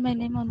I change my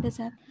name on this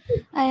app.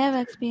 I have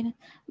experience.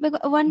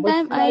 Because one But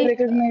time still, I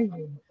recognize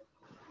you.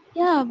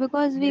 yeah,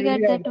 because we Really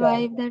get that avatar.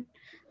 vibe that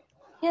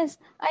yes,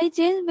 I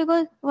changed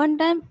because one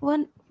time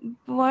one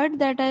word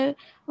that I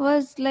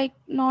was like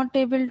not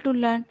able to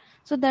learn.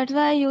 So that's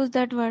why I used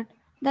that word.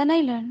 Then I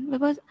learned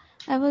because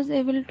I was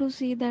able to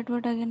see that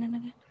word again and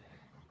again.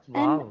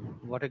 And Wow,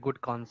 what a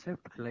good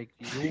concept. Like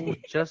you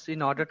just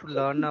in order to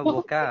learn a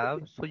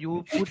vocab, so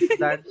you put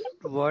that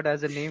word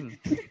as a name.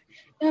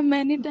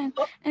 many times.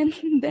 And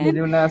then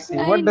Lunasi,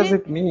 I what does did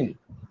it mean?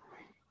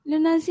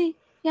 Lunacy,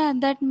 yeah,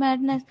 that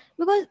madness.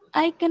 Because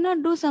I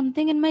cannot do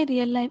something in my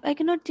real life. I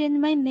cannot change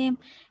my name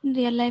in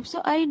real life.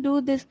 So I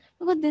do this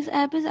because this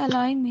app is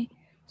allowing me.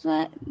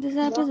 So this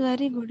app is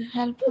very good,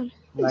 helpful.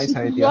 Nice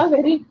You idea. are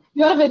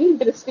a very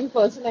interesting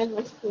person, I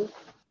must say.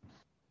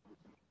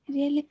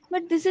 Really.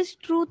 But this is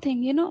true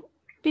thing,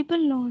 People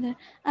know that.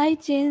 I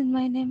changed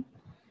my name.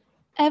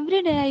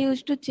 Every day I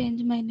used to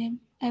change my name.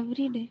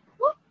 Every day.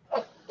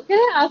 Can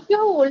I ask you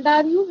how old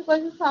are you?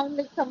 Because you sound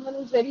like someone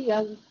who's very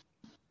young.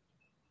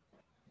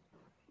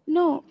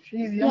 No.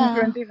 She's young, Yeah.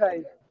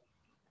 25.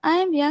 I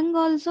am young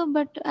also,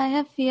 but I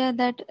have fear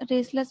that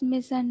Raceless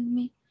may send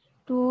me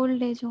to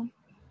old age home.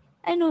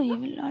 I know he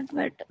will not,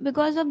 but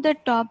because of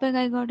that topic,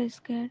 I got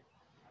scared.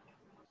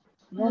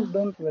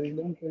 Don't worry,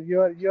 don't worry.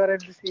 You are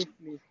at the safe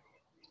place.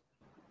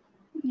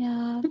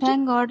 Yeah,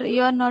 thank God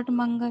you are not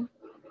Mangal.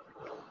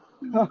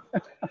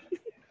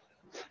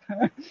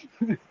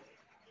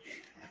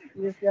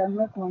 Yes, yeah, I'm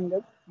not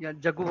Mangal. Yeah,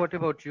 Jaggu, what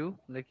about you?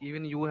 Like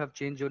even you have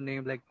changed your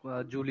name like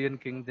Julian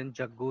King, then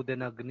Jaggu,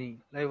 then Agni.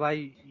 Like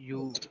why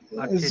you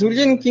are changing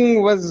your Julian name?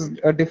 King was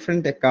a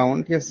different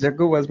account. Yes,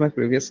 Jagu was my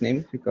previous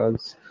name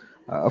because,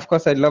 of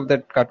course, I love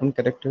that cartoon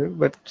character.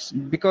 But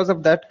because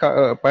of that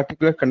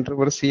particular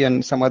controversy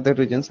and some other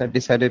reasons, I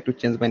decided to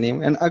change my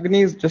name. And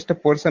Agni is just a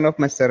portion of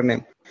my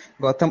surname,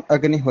 Gautam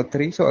Agni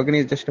Hotri. So Agni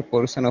is just a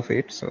portion of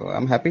it. So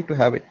I'm happy to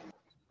have it.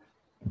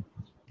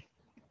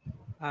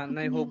 And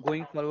I hope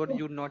going forward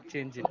you not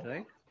change it,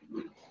 right?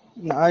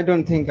 No, I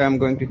don't think I'm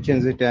going to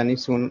change it any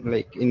soon,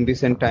 like in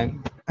recent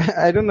time.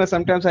 I don't know.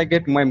 Sometimes I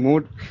get my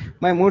mood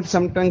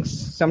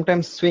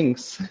sometimes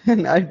swings,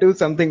 and I do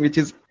something which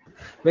is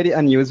very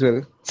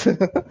unusual. So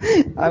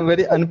I'm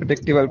very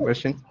unpredictable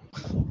person.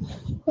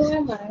 So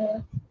am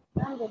I.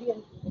 I'm very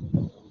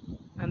unpredictable.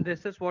 And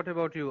this is what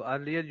about you?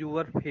 Earlier you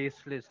were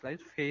faceless,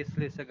 right?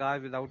 Faceless, a guy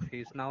without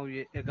face. Now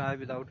a guy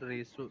without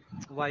race. So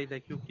why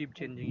like you keep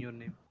changing your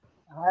name?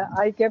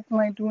 I kept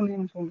my two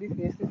names only,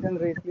 Faceless and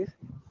Raceless.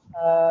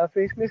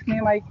 Faceless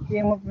name I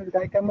came up with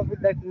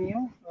that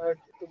name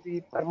to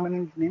be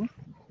permanent name.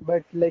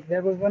 But like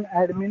there was one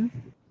admin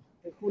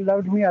who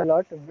loved me a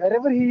lot.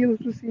 Wherever he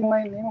used to see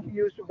my name, he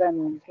used to ban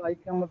me. So I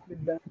come up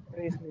with the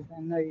Raceless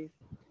and I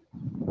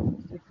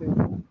stick to it.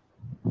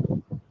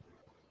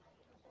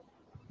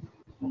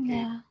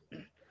 Okay. Yeah.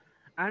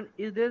 And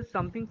is there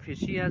something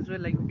fishy as well?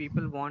 Like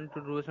people want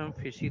to do some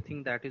fishy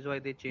thing, that is why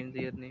they change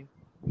their name.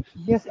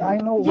 Yes, I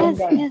know one Yes,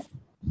 guy. yes,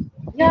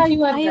 Yeah, yes.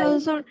 you are I right.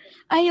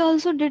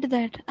 also did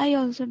that. I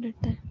also did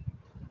that.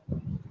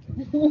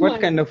 Oh What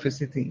my kind of God.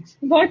 fishy things?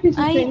 What is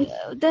the thing?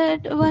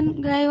 That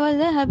one guy was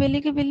a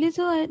Haveli ki Billi,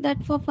 so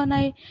that for fun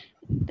I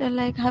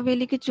like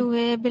Haveli ki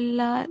Chuhe,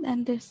 Billa,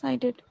 and this I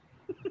did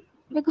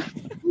because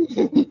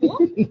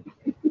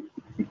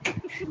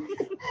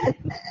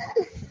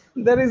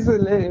There is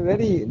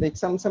very like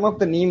some of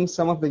the names,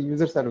 some of the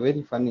users are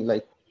very funny,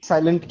 like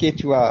silent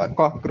quechua,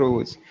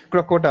 cockroach,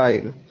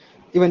 crocodile,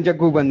 even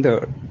Jaggu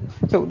Bandar.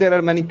 So there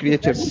are many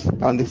creatures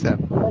on this app.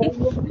 There is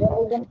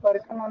one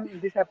person on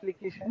this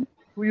application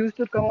who used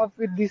to come up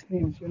with these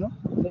names, you know.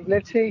 Like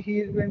let's say he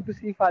is going to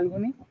see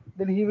Falguni,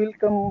 then he will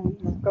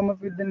come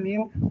up with the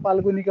name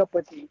Falguni ka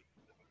pati.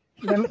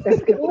 Then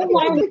SK Oh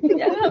my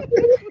yeah,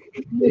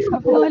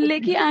 मोहल्ले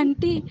की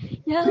aunty.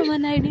 Yeah,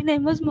 one ID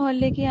name was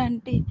मोहल्ले की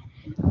aunty.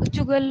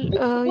 Chugal,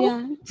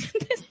 yeah.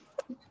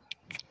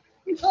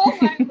 Oh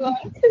my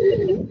God.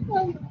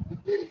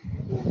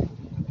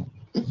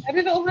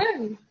 Arey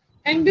Rohan.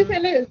 And this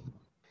Alice.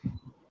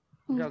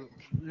 Yeah,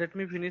 let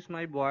me finish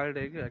my boiled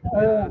egg.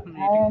 Actually, I'm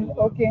eating and too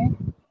much. okay,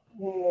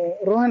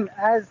 Rohan,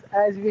 as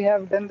we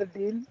have done the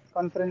deal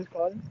conference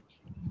call,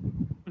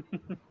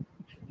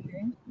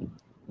 okay.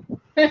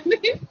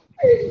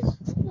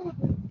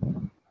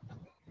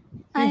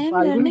 I See, am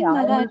Falguni, learning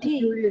I am also Marathi.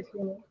 curious,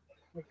 you know.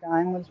 Like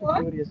I am also What?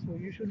 curious, so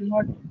you should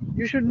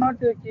not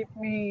keep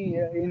me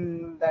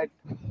in that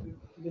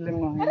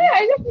dilemma, you Arey, know.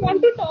 I just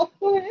want to talk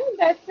to him.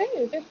 That's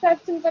it. It's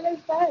as simple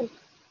as that.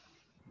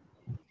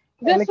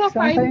 Just Like for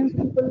 5 minutes.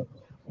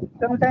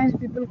 sometimes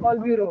people call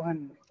me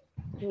Rohan,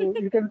 so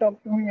you can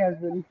talk to me as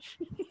well.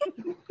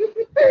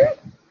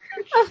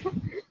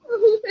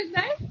 Who said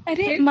that?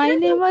 Arey, His my friend?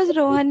 name was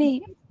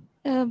Rohani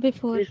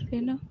before, Yes,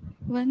 you know.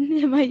 One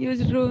name I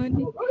used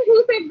Rohani.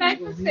 Who said that?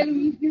 Just tell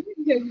me.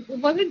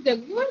 Was it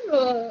Jaggu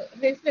or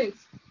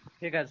Restless?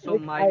 Hey guys, so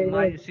like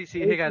my see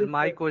hey guys, raceless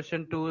my was.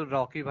 question to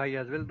Rocky Bhai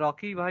as well.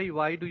 Rocky Bhai,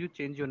 why do you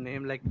change your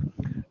name like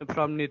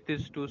from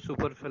Nitish to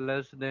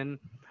Superfellas? Then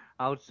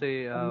I would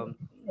say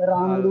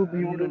Ramudu,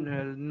 Bhimudu.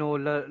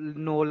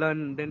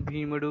 Nolan, then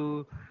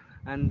Bhimadu,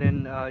 and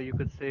then you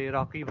could say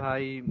Rocky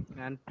Bhai,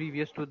 and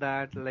previous to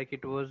that, like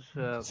it was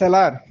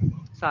Salar.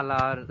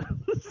 Salar.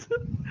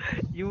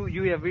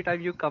 You every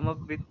time you come up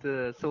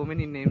with so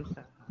many names,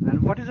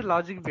 and what is the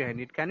logic behind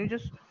it? Can you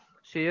just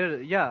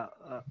share? Yeah,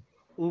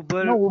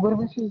 No, Uber.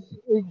 Uberwish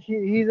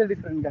he's a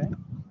different guy.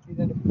 He's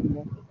a different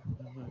guy.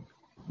 Mhm.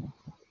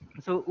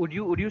 So would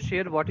you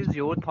share what is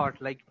your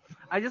thought? Like,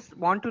 I just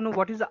want to know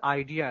what is the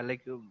idea.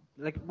 Like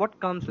what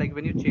comes like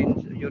when you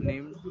change your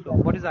name. So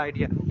what is the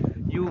idea?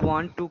 You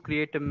want to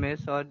create a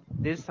mess, or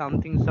there's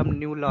something, some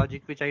new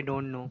logic which I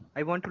don't know.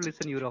 I want to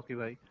listen you, Rocky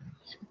Bhai.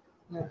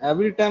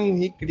 Every time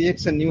he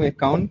creates a new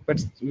account,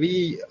 but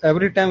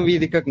every time we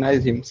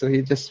recognize him, so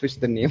he just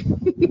switched the name.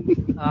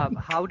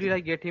 How did I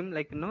get him?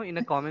 Like, in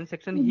a comment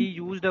section, he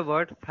used a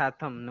word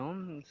fathom,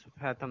 no? It's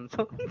fathom.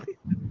 So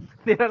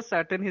there are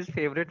certain his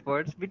favorite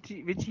words which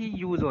he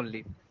use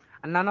only,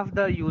 and none of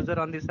the user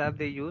on this app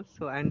they use.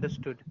 So I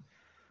understood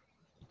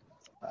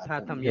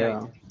fathom. Yeah,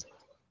 Yeah,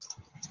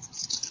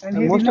 And and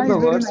he most of denies the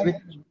very words which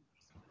nicely. he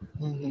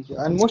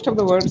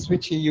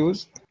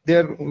use, they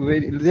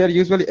are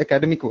usually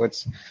academic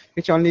words,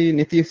 which only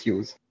Nitish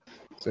use.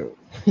 So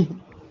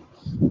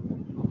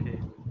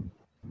okay.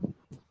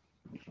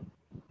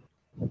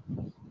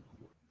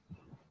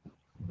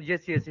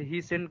 Yes, yes.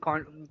 He sent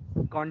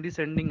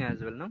condescending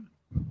as well, no?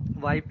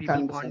 Why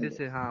people condescending.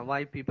 condescend?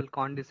 Why people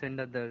condescend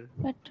other?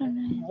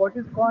 Patronize. What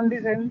is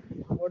condescend?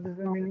 What is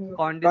the meaning of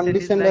it?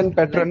 Condescend is Condescend like and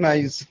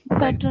patronize. the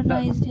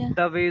Patronize, yeah.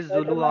 the way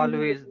Zulu Patronizing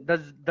always people.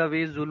 the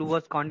way Zulu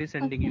was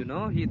condescending, Okay.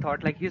 he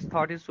thought like his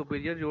thought is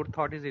superior, your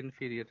thought is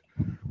inferior.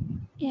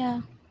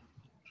 Yeah.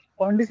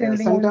 Yeah,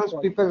 Condescending means sometimes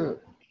what? people.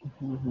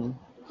 Mhm.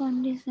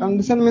 Condescending.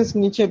 Condescend means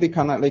niche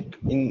dikhana, like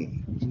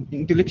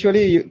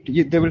intellectually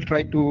they will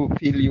try to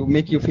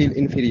make you feel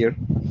inferior.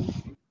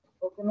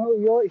 Okay,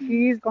 no,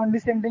 he is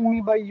condescending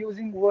me by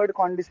using word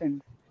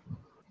condescend.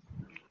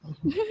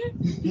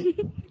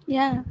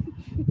 Yeah.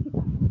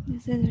 Yes.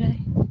 This is right.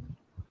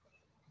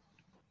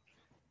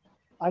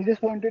 I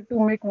just wanted to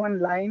make one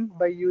line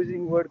by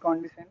using word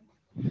condescend.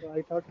 So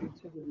I thought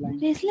it's a good line.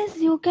 Restless,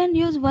 you can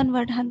use one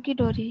word, hunky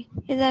dory.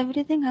 Is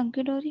everything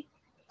hunky dory?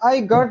 I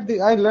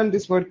learned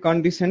this word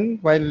condescend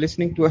while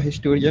listening to a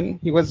historian.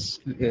 He was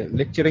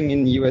lecturing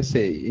in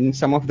USA in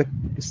some of the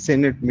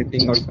Senate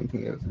meeting or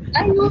something else.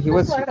 I And use he this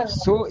was word a lot.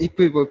 so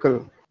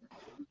equivocal.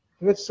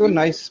 He was so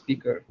nice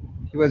speaker.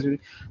 He was,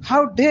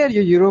 how dare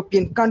you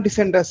European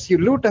condescend us? You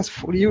looted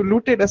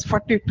us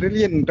 $40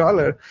 trillion.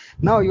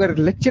 Now you are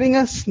lecturing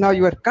us. Now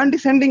you are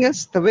condescending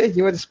us. The way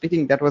he was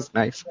speaking, that was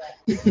nice.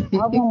 It's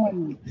our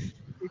money.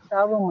 It's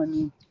our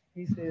money.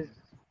 He says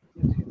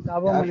it's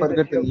our I money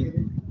that forgot you the have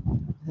given.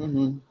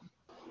 name.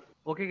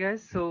 Okay,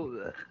 guys.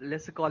 So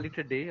let's call it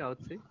a day. I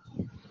would say.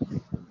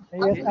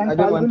 Yes, Okay. and I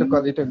don't want to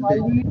call Falguni, it a day.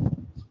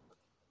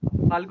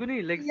 Falguni,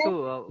 Yes.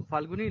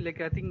 Falguni,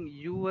 like I think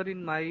you were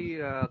in my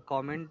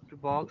comment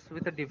box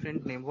with a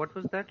different name. What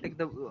was that? Like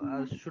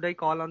should I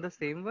call on the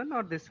same one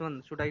or this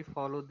one? Should I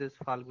follow this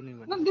Falguni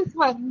one? No, this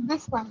one.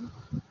 This one.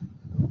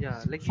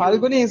 Yeah, like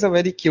Falguni is a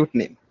very cute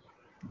name.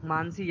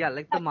 Mansi, yeah,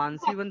 like the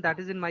Mansi one that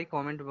is in my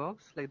comment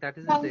box. Like that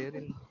is there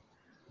in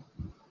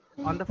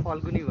on the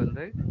Falguni one,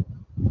 right?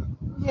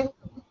 Yes.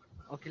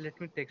 Okay, let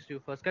me text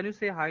you first. Can you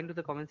say hi into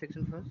the comment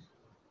section first?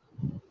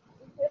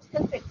 Just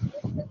a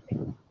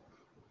second.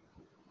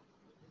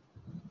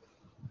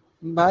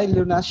 Bye,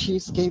 Luna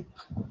Escape.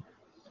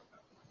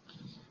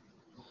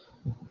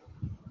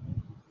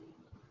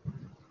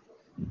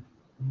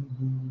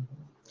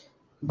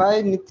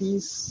 Bye,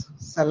 Nitish,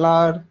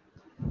 Salar,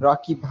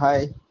 Rocky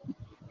Bhai.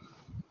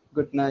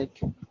 Good night.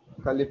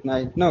 Call it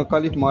night. No,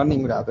 call it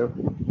morning rather.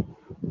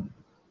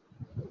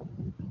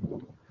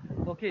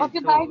 Okay, Okay,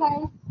 so bye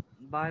guys.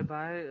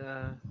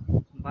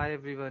 bye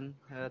everyone.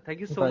 Thank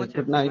you so Bye. much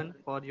Good night. everyone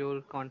for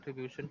your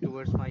contribution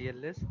towards my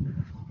LS.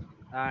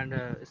 And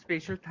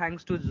special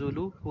thanks to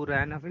Zulu who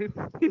ran away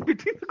in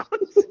between the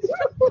conversation.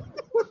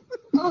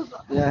 Oh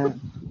God. Yeah.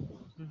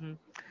 Mhm.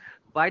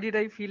 Why did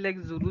I feel like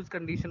Zulu's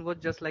condition was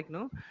just like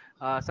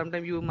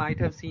sometimes you might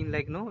have seen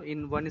like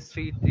in one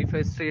street if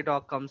a stray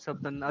dog comes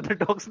up then other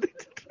dogs they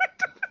try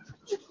to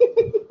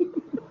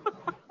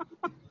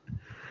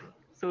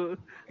so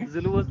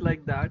Zulu was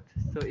like that.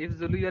 So if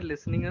Zulu you are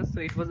listening us, so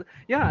it was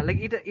like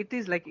it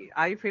is like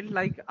I felt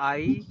like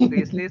I,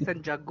 Restless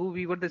and Jaggu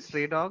we were the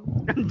stray dog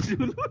and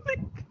Zulu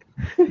like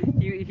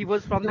he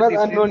was from He the was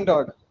different. unknown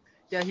dog.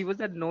 Yeah, he was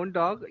a known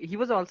dog. He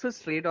was also a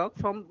stray dog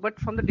but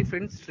from the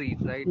different street,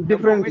 right?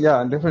 Different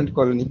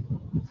colony.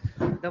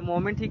 The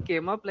moment he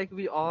came up, like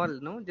we all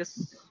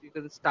just you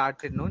can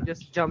started,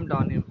 just jumped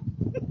on him.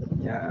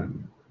 Yeah.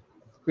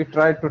 We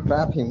tried to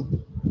trap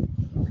him.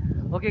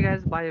 Okay,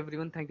 guys, bye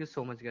everyone. Thank you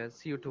so much, guys.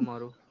 See you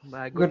tomorrow.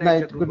 Bye. Good Good night,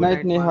 night. Jaggu. Good Good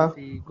night, night, Neha.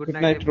 Mansi. Good Good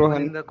night, night,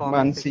 everyone in Rohan, the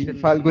comment Mansi,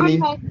 section. Good Falguni.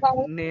 night,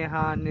 guys.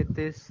 Neha,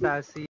 Nitish,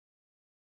 Sasi.